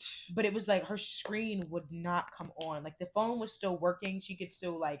 but it was like her screen would not come on. Like the phone was still working. She could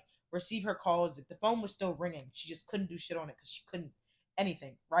still like receive her calls. The phone was still ringing. She just couldn't do shit on it because she couldn't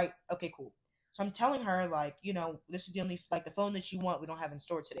anything. Right? Okay, cool. So I'm telling her like, this is the only like the phone that you want. We don't have in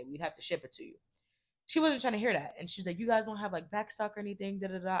store today. We'd have to ship it to you. She wasn't trying to hear that. And she's like, you guys don't have like backstock or anything, da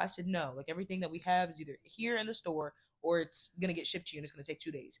da da. I said, no, like everything that we have is either here in the store or it's gonna get shipped to you and it's gonna take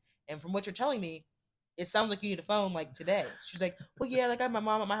 2 days. And from what you're telling me, it sounds like you need a phone like today. She's like, well, yeah, like I have my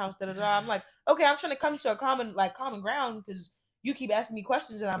mom at my house, da da da. I'm like, okay, I'm trying to come to a common ground because you keep asking me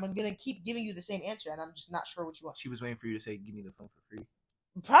questions and I'm gonna keep giving you the same answer and I'm just not sure what you want. She was waiting for you to say, give me the phone for free.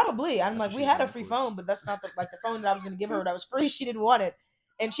 Probably. I'm That's like, we had a free phone, but that's not the phone that I was gonna give her that was free. She didn't want it.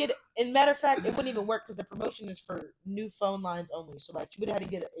 And in matter of fact, it wouldn't even work because the promotion is for new phone lines only. So like, she would have had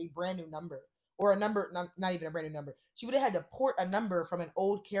to get a brand new number or a number, not even a brand new number. She would have had to port a number from an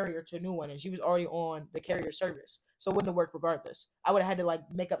old carrier to a new one, and she was already on the carrier service, so it wouldn't have worked regardless. I would have had to like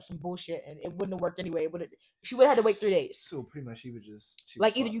make up some bullshit, and it wouldn't have worked anyway. She would have had to wait 3 days. So pretty much, she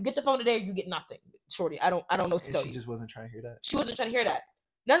like either you get the phone today or you get nothing, shorty. I don't know what to tell you. She just wasn't trying to hear that. She wasn't trying to hear that.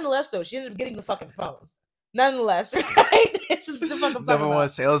 Nonetheless, though, she ended up getting the fucking phone. Nonetheless, right? This is the fuck I'm talking Number one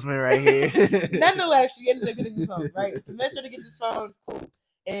about. salesman right here. Nonetheless, she ended up getting the phone, right? Convinced her to get this phone, cool.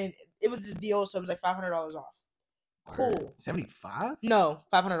 And it was this deal, so it was like $500 off. Cool. 75? No,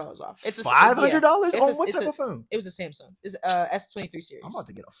 $500 off. It's $500 on what type of phone? It was a Samsung. It's S23 series. I'm about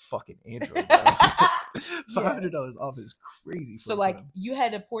to get a fucking Android. $500 off is crazy. So like, you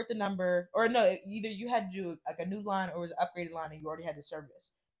had to port the number, or no, either you had to do like a new line or it was an upgraded line, and you already had the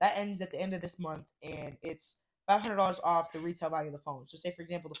service. That ends at the end of this month, and it's $500 off the retail value of the phone. So, say for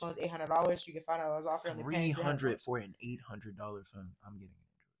example, the phone is $800, you get $500 off. $300 for an $800 phone. I'm getting it.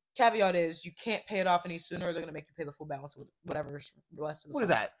 Caveat is you can't pay it off any sooner, or they're gonna make you pay the full balance with whatever's left of the What phone. is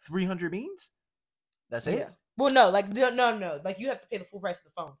that? 300 beans? That's it? Yeah. Well, no, like no. Like you have to pay the full price of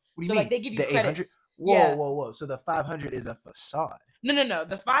the phone. What do you so mean? Like they give you the credits. Whoa. So the 500 is a facade. No.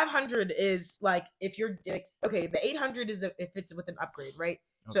 The 500 is like if you're like, okay, the 800 is if it's with an upgrade, right?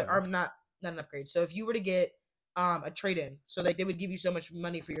 Okay. So or not an upgrade. So if you were to get a trade-in, so like they would give you so much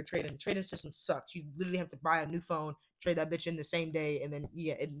money for your trade-in. The trade-in system sucks. You literally have to buy a new phone, trade that bitch in the same day, and then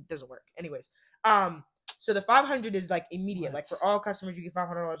it doesn't work. Anyways, so the 500 is like immediate. What? Like for all customers, you get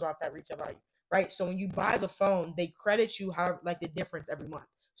 $500 off that retail value, right? So when you buy the phone, they credit you like the difference every month.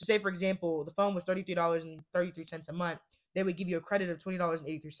 So say for example, the phone was $33.33 a month. They would give you a credit of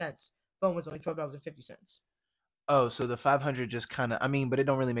 $20.83. Phone was only $12.50. Oh, so the 500 just kind of, but it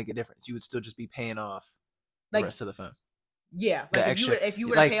don't really make a difference. You would still just be paying off the rest of the phone. Yeah, like if you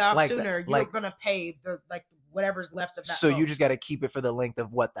were to pay off sooner, you're gonna pay the whatever's left of that. So phone. You just got to keep it for the length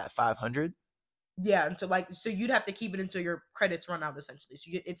of what, that 500? Yeah, so you'd have to keep it until your credits run out essentially.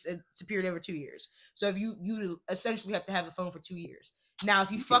 So it's a period over 2 years. So if you essentially have to have the phone for 2 years. Now,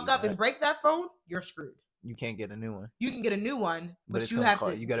 if you fuck up and break that phone, you're screwed. You can't get a new one. You can get a new one, but it's you have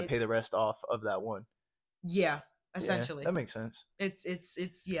to. You got to pay the rest off of that one. Yeah, essentially. Yeah, that makes sense.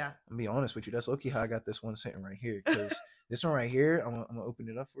 It's yeah. I'll be honest with you. That's low-key how I got this one sitting right here. Because this one right here, I'm gonna open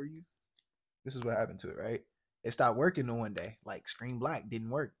it up for you. This is what happened to it, right? It stopped working the one day. Like, screen black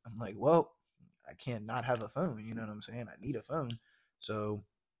didn't work. I'm like, well, I can't not have a phone. You know what I'm saying? I need a phone. So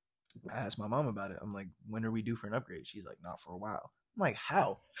I asked my mom about it. I'm like, when are we due for an upgrade? She's like, not for a while. I'm like,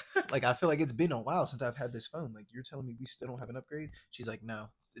 how? Like, I feel like it's been a while since I've had this phone. Like, you're telling me we still don't have an upgrade? She's like, no,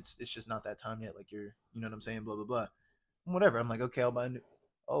 it's just not that time yet. Like, you know what I'm saying? Blah, blah, blah. Whatever. I'm like, okay, I'll buy a new.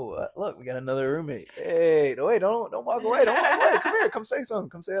 Oh, look, we got another roommate. Hey, no, wait, don't walk away. Don't walk away. Come here. Come say something.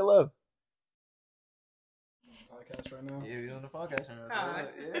 Come say hello. Podcast right now? Yeah, we're doing the podcast right now. Hi.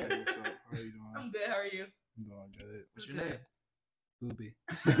 Yeah. What's up? How are you doing? I'm good. How are you? I'm doing good. What's your name? Booby.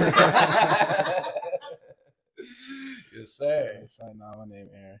 Yes, sir. Nah, my name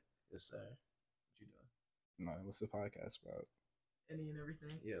Aaron. Yes, sir. What you doing? No, what's the podcast about? any and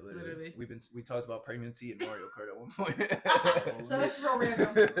everything. Yeah, literally. We talked about pregnancy and Mario Kart at one point. So it's real random.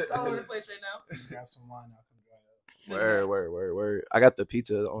 It's all over the place right now. Grab some wine. I'll come join up. Word. I got the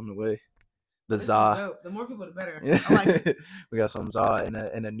pizza on the way. The This is za. dope. The more people, the better. I like it. We got some za and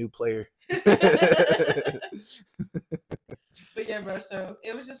a new player. But yeah, bro. So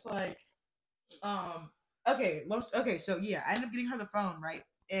it was just like, okay, so yeah, I ended up getting her the phone, right,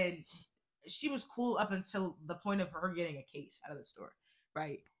 and she was cool up until the point of her getting a case out of the store,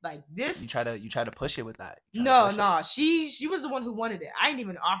 right? Like this. You try to push it with that. No. She was the one who wanted it. I didn't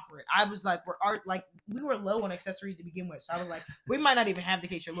even offer it. I was like, we were low on accessories to begin with, so I was like, we might not even have the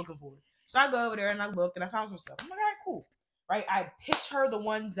case you're looking for. So I go over there and I look and I found some stuff. I'm like, all right, cool. Right? I pitch her the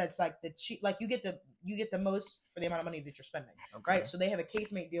ones that's like the cheap, like you get the most for the amount of money that you're spending. Okay. Right? So they have a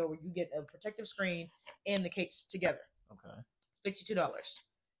casemate deal where you get a protective screen and the case together. Okay. $52.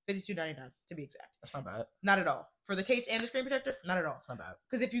 $52.99 to be exact. That's not bad. Not at all. For the case and the screen protector, not at all. It's not bad.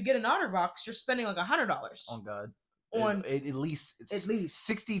 Because if you get an OtterBox, you're spending like $100. Oh God. On at least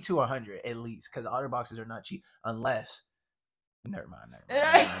 60 to 100 at least, because OtterBoxes are not cheap unless. Never mind.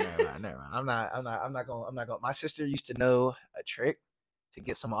 I'm not going. My sister used to know a trick to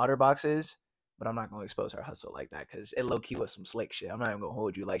get some OtterBoxes, but I'm not going to expose her hustle like that because it low key was some slick shit. I'm not even going to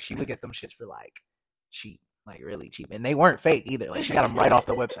hold you. Like she would get them shits for like cheap, like really cheap, and they weren't fake either. Like she got them right off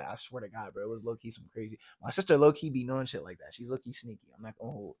the website. I swear to God, bro, it was low key some crazy. My sister low key be knowing shit like that. She's low key sneaky. I'm not going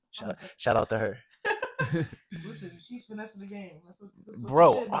to hold. Shout out to her. Listen, she's finessing the game. That's what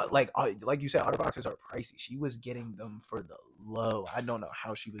bro, like you said, OtterBoxes are pricey. She was getting them for the low. I don't know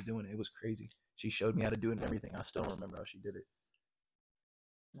how she was doing it. It was crazy. She showed me how to do it and everything. I still don't remember how she did it.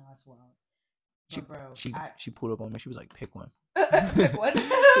 No, that's wild. She pulled up on me. She was like, "Pick one." Pick one. She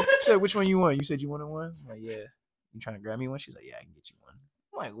said, "Which one you want?" You said you wanted one. I'm like, "Yeah." You trying to grab me one? She's like, "Yeah, I can get you one."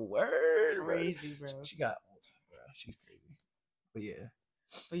 I'm like, "Word, crazy, bro." She got ultimate, bro. She's crazy. But yeah.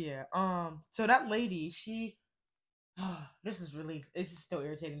 So that lady, she, this is still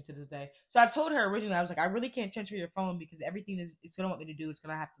irritating to this day. So I told her originally, I was like, I really can't transfer your phone because everything it's gonna want me to do is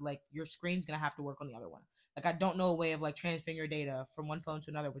gonna have to, like, your screen's gonna have to work on the other one. Like, I don't know a way of like transferring your data from one phone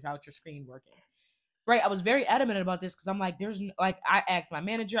to another without your screen working. Right? I was very adamant about this because I'm like, I asked my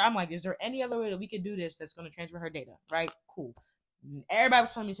manager, I'm like, is there any other way that we could do this that's gonna transfer her data? Right? Cool. Everybody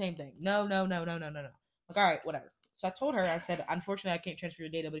was telling me the same thing. No. Like, all right, whatever. So I told her, I said, unfortunately, I can't transfer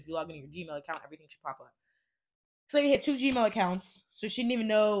your data, but if you log into your Gmail account, everything should pop up. So they had 2 Gmail accounts, so she didn't even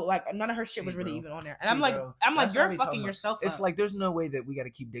know, like, none of her shit was really even on there. And I'm like, you're fucking yourself up. It's like, there's no way that we got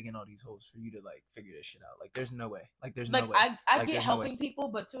to keep digging all these holes for you to, like, figure this shit out. Like, there's no way. Like, there's no way. I get helping people,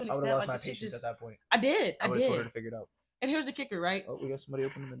 but to an extent, I would have lost my patience at that point. I did. I would have told her to figure it out. And here's the kicker, right? Oh, we got somebody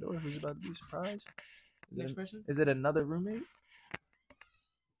opening the door. Who's about to be surprised? Next person? Is it another roommate?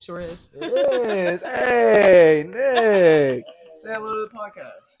 Sure is. It is. Hey, Nick. Say hello to the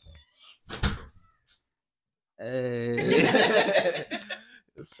podcast. Hey.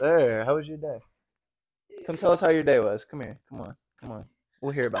 Yes, sir. How was your day? Come tell us how your day was. Come here. Come on.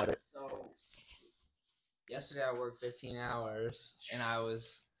 We'll hear about it. So, yesterday I worked 15 hours, and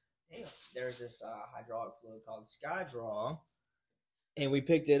there's this hydraulic fluid called SkyDraw, and we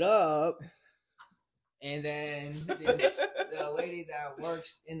picked it up, and then the lady that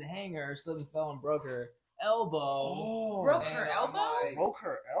works in the hangar slipped and fell and broke her elbow. Oh, broke her elbow? Broke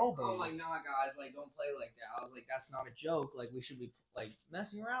her elbow. I was like, nah, guys, like, don't play like that. I was like, that's not a joke. Like, we should be, like,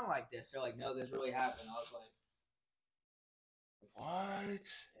 messing around like this. They're like, no, this really happened. I was like, what?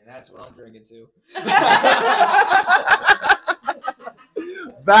 And that's what I'm drinking too.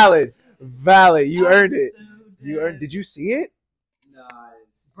 Valid. You earned it. Did you see it? No,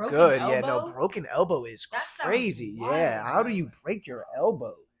 it's broken good. Elbow? Yeah, no, broken elbow is crazy. Yeah, how do you break your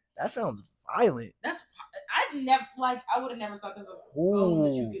elbow? That sounds violent. I would have never thought there's a bone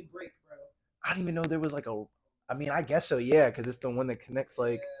that you could break, bro. I didn't even know there was like I mean, I guess so, yeah, because it's the one that connects,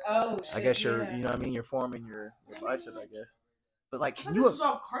 like, shit, I guess you know what I mean, your forearm and your bicep, I guess. But like, can you? This is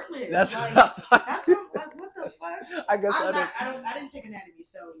all cartilage. That's like, like, what the fuck? I guess I didn't take anatomy,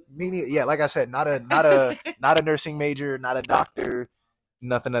 so. Yeah, like I said, not a nursing major, not a doctor,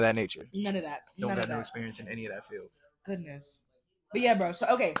 nothing of that nature. None of that. Don't got no experience in any of that field. Goodness. But yeah, bro. So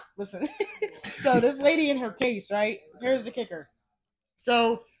okay, listen. So this lady in her case, right? Here's the kicker.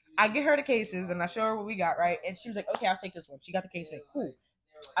 So I get her the cases and I show her what we got, right? And she was like, "Okay, I'll take this one." She got the case. Like, cool.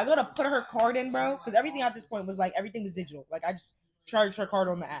 I go to put her card in, bro, because everything at this point was like everything was digital. Like I just charged her card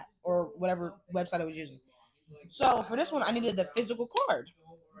on the app or whatever website I was using. So for this one, I needed the physical card.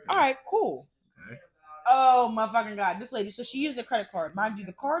 All right, cool. Okay. Oh my fucking god, this lady. So she used a credit card, mind you.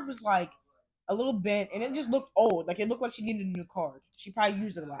 The card was like a little bent, and it just looked old. Like it looked like she needed a new card. She probably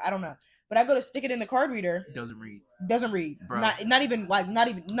used it a lot. I don't know. but I go to stick it in the card reader. It doesn't read. Doesn't read. Bro. Not even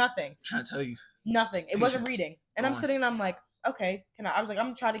nothing. I'm trying to tell you. Nothing. It wasn't reading. And I'm Go on. sitting and I'm like, okay, I was like, I'm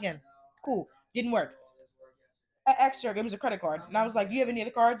gonna try it again. Cool. Didn't work. I asked her, it was a credit card. And I was like, do you have any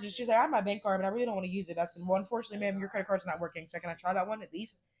other cards? And she's like, I have my bank card, but I really don't want to use it. I said, well, unfortunately, ma'am, your credit card's not working. So can I try that one at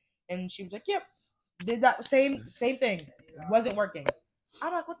least? And she was like, yep. Did that same thing. Wasn't working.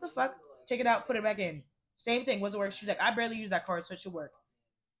 I'm like, what the fuck? Take it out, put it back in. Same thing, wasn't working. She's like, I barely use that card, so it should work.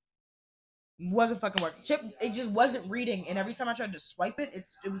 Wasn't fucking working. Chip, it just wasn't reading. And every time I tried to swipe it,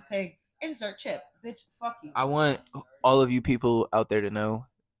 it was saying, insert chip. Bitch, fuck you. I want all of you people out there to know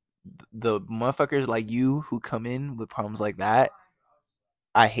the motherfuckers like you who come in with problems like that,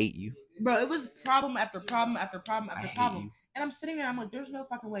 I hate you. Bro, it was problem after problem after problem after I hate problem. you. And I'm sitting there, I'm like, there's no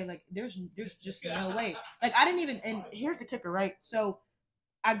fucking way. Like, there's just no way. Like, I didn't even, and here's the kicker, right? So,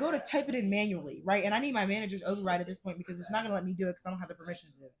 I go to type it in manually, right? And I need my manager's override at this point because it's not going to let me do it because I don't have the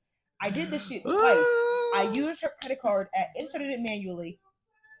permissions to do it. I did this shit twice. I used her credit card, inserted it manually,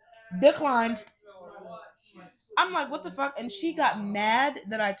 declined. I'm like, what the fuck? And she got mad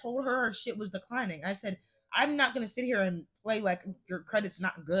that I told her shit was declining. I said, I'm not gonna sit here and play like your credit's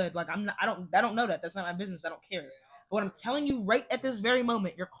not good. Like I don't know that. That's not my business. I don't care. But what I'm telling you right at this very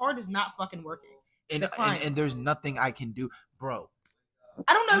moment, your card is not fucking working. It's declining. And there's nothing I can do, bro.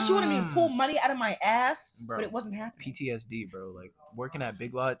 I don't know if she wanted me to pull money out of my ass, Bro, but it wasn't happening. PTSD, bro. Like working at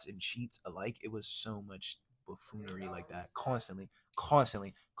Big Lots and Sheets alike, it was so much buffoonery like that. Constantly.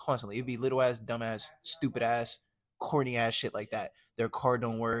 It'd be little ass, dumb ass, stupid ass, corny ass shit like that. Their card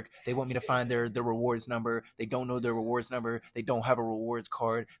don't work. They want me to find their rewards number. They don't know their rewards number. They don't have a rewards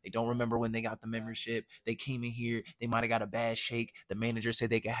card. They don't remember when they got the membership. They came in here. They might have got a bad shake. The manager said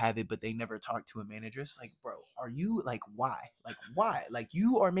they could have it, but they never talked to a manager. It's like, bro, are you like, why? Like, why? Like,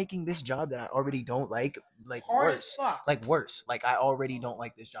 you are making this job that I already don't like Hard worse. as fuck. Like worse. Like, I already don't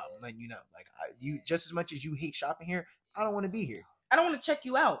like this job. I'm letting you know. Like, you just as much as you hate shopping here, I don't want to be here. I don't want to check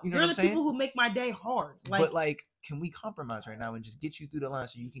you out. You know You're what the I'm people who make my day hard. But like, can we compromise right now and just get you through the line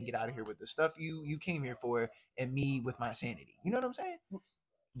so you can get out of here with the stuff you came here for and me with my sanity? You know what I'm saying?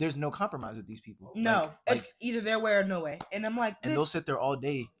 There's no compromise with these people. No, it's either their way or no way. And I'm like, and they'll sit there all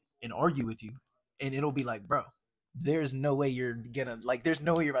day and argue with you, and it'll be like, bro, there's no way you're gonna there's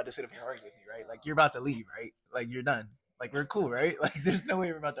no way you're about to sit up here and argue with me, right? Like, you're about to leave, right? Like, you're done. Like, we're cool, right? Like, there's no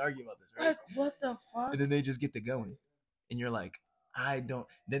way we're about to argue about this, right? like, what the fuck? And then they just get to going, and you're like, I don't.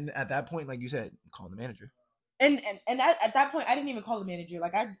 Then at that point, like you said, call the manager. And at that point, I didn't even call the manager.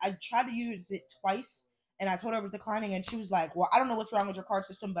 Like, I tried to use it twice, and I told her it was declining, and she was like, well, I don't know what's wrong with your card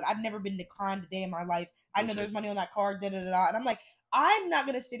system, but I've never been declined a day in my life. I know there's money on that card, da-da-da-da. And I'm like, I'm not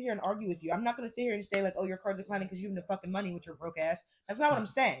going to sit here and argue with you. I'm not going to sit here and say, like, oh, your card's declining because you have the fucking money with your broke ass. That's not what I'm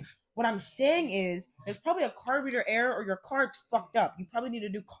saying. What I'm saying is there's probably a card reader error or your card's fucked up. You probably need a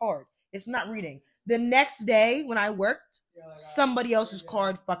new card. It's not reading. The next day when I worked, somebody else's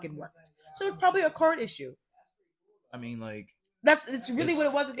card fucking worked. So it's probably a card issue. I mean, like, it's really what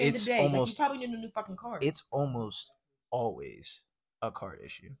it was at the end of the day. Almost, like, you probably need a new fucking card. It's almost always a card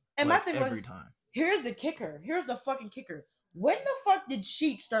issue. And like, my thing every was, time. Here's the kicker. Here's the fucking kicker. When the fuck did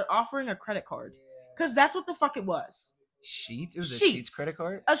Sheets start offering a credit card? Because that's what the fuck it was. Sheets? It was a Sheets credit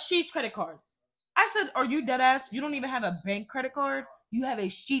card? A Sheets credit card. I said, are you dead ass? You don't even have a bank credit card? You have a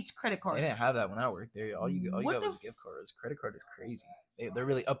Sheets credit card. They didn't have that when I worked there. All you got was gift cards. Credit card is crazy. They're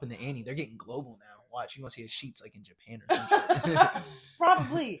really up in the ante. They're getting global now. Watch, you gonna see a Sheets like in Japan or some shit.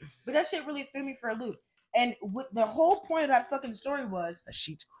 Probably. But that shit really threw me for a loop. And the whole point of that fucking story was a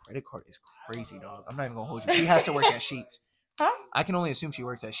Sheets credit card is crazy, dog. I'm not even gonna hold you. She has to work at Sheets. Huh? I can only assume she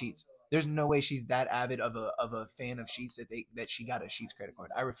works at Sheets. There's no way she's that avid of a fan of Sheets that she got a Sheets credit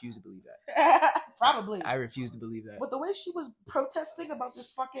card. I refuse to believe that. Probably. I refuse to believe that. But the way she was protesting about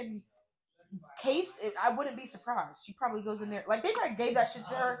this fucking case, I wouldn't be surprised. She probably goes in there. Like, they probably gave that shit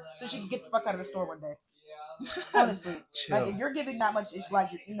to her so she could get the fuck out of the store one day. Honestly. Chill. Like, if you're giving that much, it's like,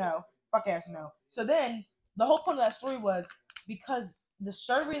 no. Fuck ass no. So then, the whole point of that story was because the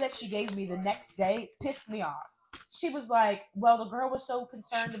survey that she gave me the next day pissed me off. She was like, well, the girl was so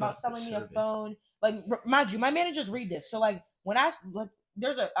concerned about selling me a phone. Like, mind you, my managers read this. So, like, when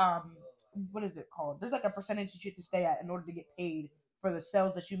there's a, what is it called? There's, like, a percentage you have to stay at in order to get paid for the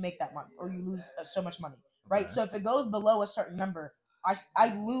sales that you make that month, or you lose so much money, right? Okay. So, if it goes below a certain number,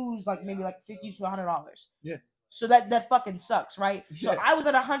 I lose, like, maybe, like, $50 to $100. Yeah. So, that fucking sucks, right? Yeah. So, I was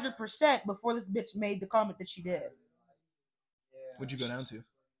at 100% before this bitch made the comment that she did. What'd you go down to?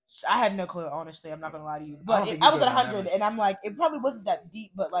 I had no clue, honestly. I'm not gonna lie to you, but I was at 100, and I'm like, it probably wasn't that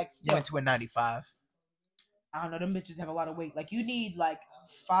deep, but like, still. You went to a 95. I don't know. Them bitches have a lot of weight. Like, you need like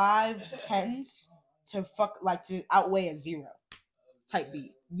 5 10s to to outweigh a 0. type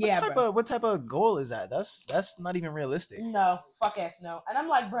beat. Yeah, What type of goal is that? That's not even realistic. No, fuck ass no. And I'm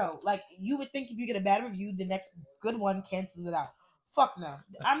like, bro, like you would think if you get a bad review, the next good one cancels it out. Fuck no.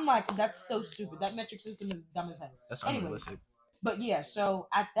 I'm like, that's so stupid. That metric system is dumb as hell. That's Anyways, unrealistic. but yeah, so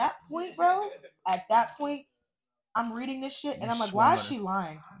at that point, bro, I'm reading this shit and You I'm like, swung why on is she her.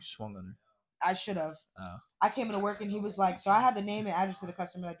 lying? You swung on her. I should have. Oh. I came into work and he was like, so I have the name and address to the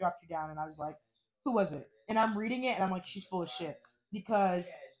customer that dropped you down. And I was like, who was it? And I'm reading it and I'm like, she's full of shit. Because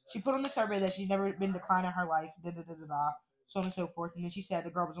she put on the survey that she's never been declined in her life, so on and so forth. And then she said the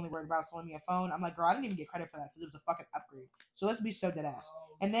girl was only worried about selling me a phone. I'm like, girl, I didn't even get credit for that because it was a fucking upgrade. So let's be so dead ass.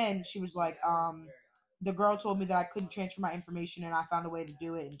 And then she was like, the girl told me that I couldn't transfer my information and I found a way to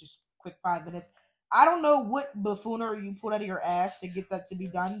do it in just quick 5 minutes. I don't know what buffoonery you pulled out of your ass to get that to be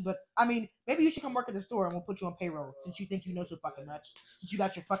done, but I mean, maybe you should come work at the store and we'll put you on payroll since you think you know so fucking much, since you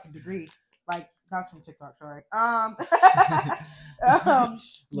got your fucking degree. Like, that's from TikTok, sorry.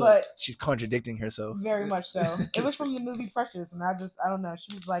 Look, but she's contradicting herself. very much so. It was from the movie Precious, and I don't know.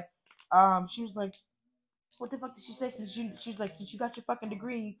 She was like, what the fuck did she say? She's like, since you got your fucking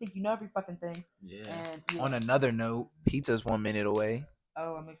degree and you think you know every fucking thing. Yeah. And yeah. On another note, pizza's 1 minute away.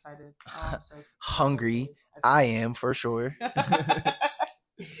 Oh, I'm excited. Oh, I'm so Hungry. I am for sure. No,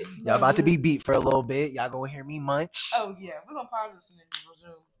 Y'all about to be beat for a little bit. Y'all gonna hear me munch. Oh yeah, we're gonna pause this and then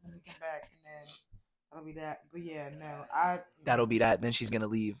resume when we come back, and then that'll be that. But yeah, no, That'll be that. Then she's gonna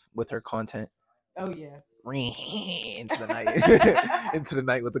leave with her content. Oh yeah. Into the night. Into the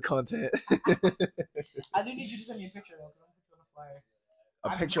night with the content. I do need you to send me a picture though, because I'm putting on a flyer.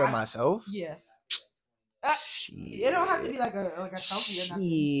 A picture of myself? Yeah. Shit. It don't have to be like a selfie or nothing.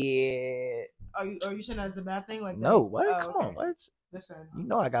 Shit. Are you saying that's a bad thing? Like No, that? what? Oh, Come okay. on, what? Listen. You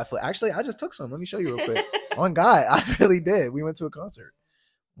know I got Actually, I just took some. Let me show you real quick. On God, I really did. We went to a concert.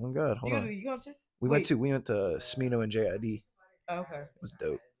 Oh God, hold on. You going to? We went to Smino and JID. Oh, okay. It was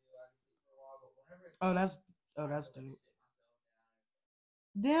dope. Oh, that's dope.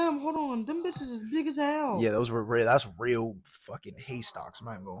 Damn, hold on. Them bitches is big as hell. Yeah, those were real. That's real fucking haystocks. I'm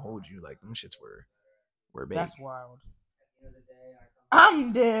not even gonna hold you. Like them shits were big. That's wild.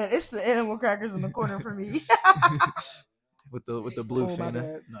 I'm dead. It's the animal crackers in the corner for me. with the blue Oh, my Fanta.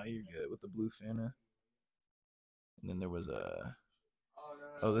 bad. No, you're good with the blue Fanta. And then there was a.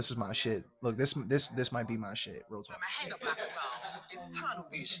 Oh, this is my shit. Look, this might be my shit. Real talk. My hater blockers on. It's tunnel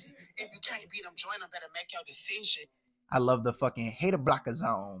vision. If you can't beat them, join them. Better make your decision. I love the fucking hater blockers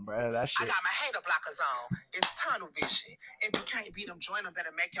on, bro. That shit. I got my hater blockers on. It's tunnel vision. If you can't beat them, join them. Better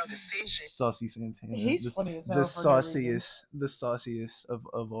make your decision. Saucy Santana. He's funny as hell. The for no reason. sauciest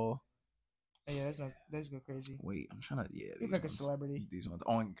of all. Yeah, that's go crazy. Wait, I'm trying to. Yeah, He's like a celebrity. These ones.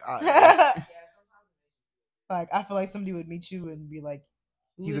 Oh God. Like I feel like somebody would meet you and be like,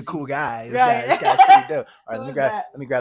 He's a cool guy. This Right. guy's pretty dope. All right, Who let me is grab. that? Let me grab.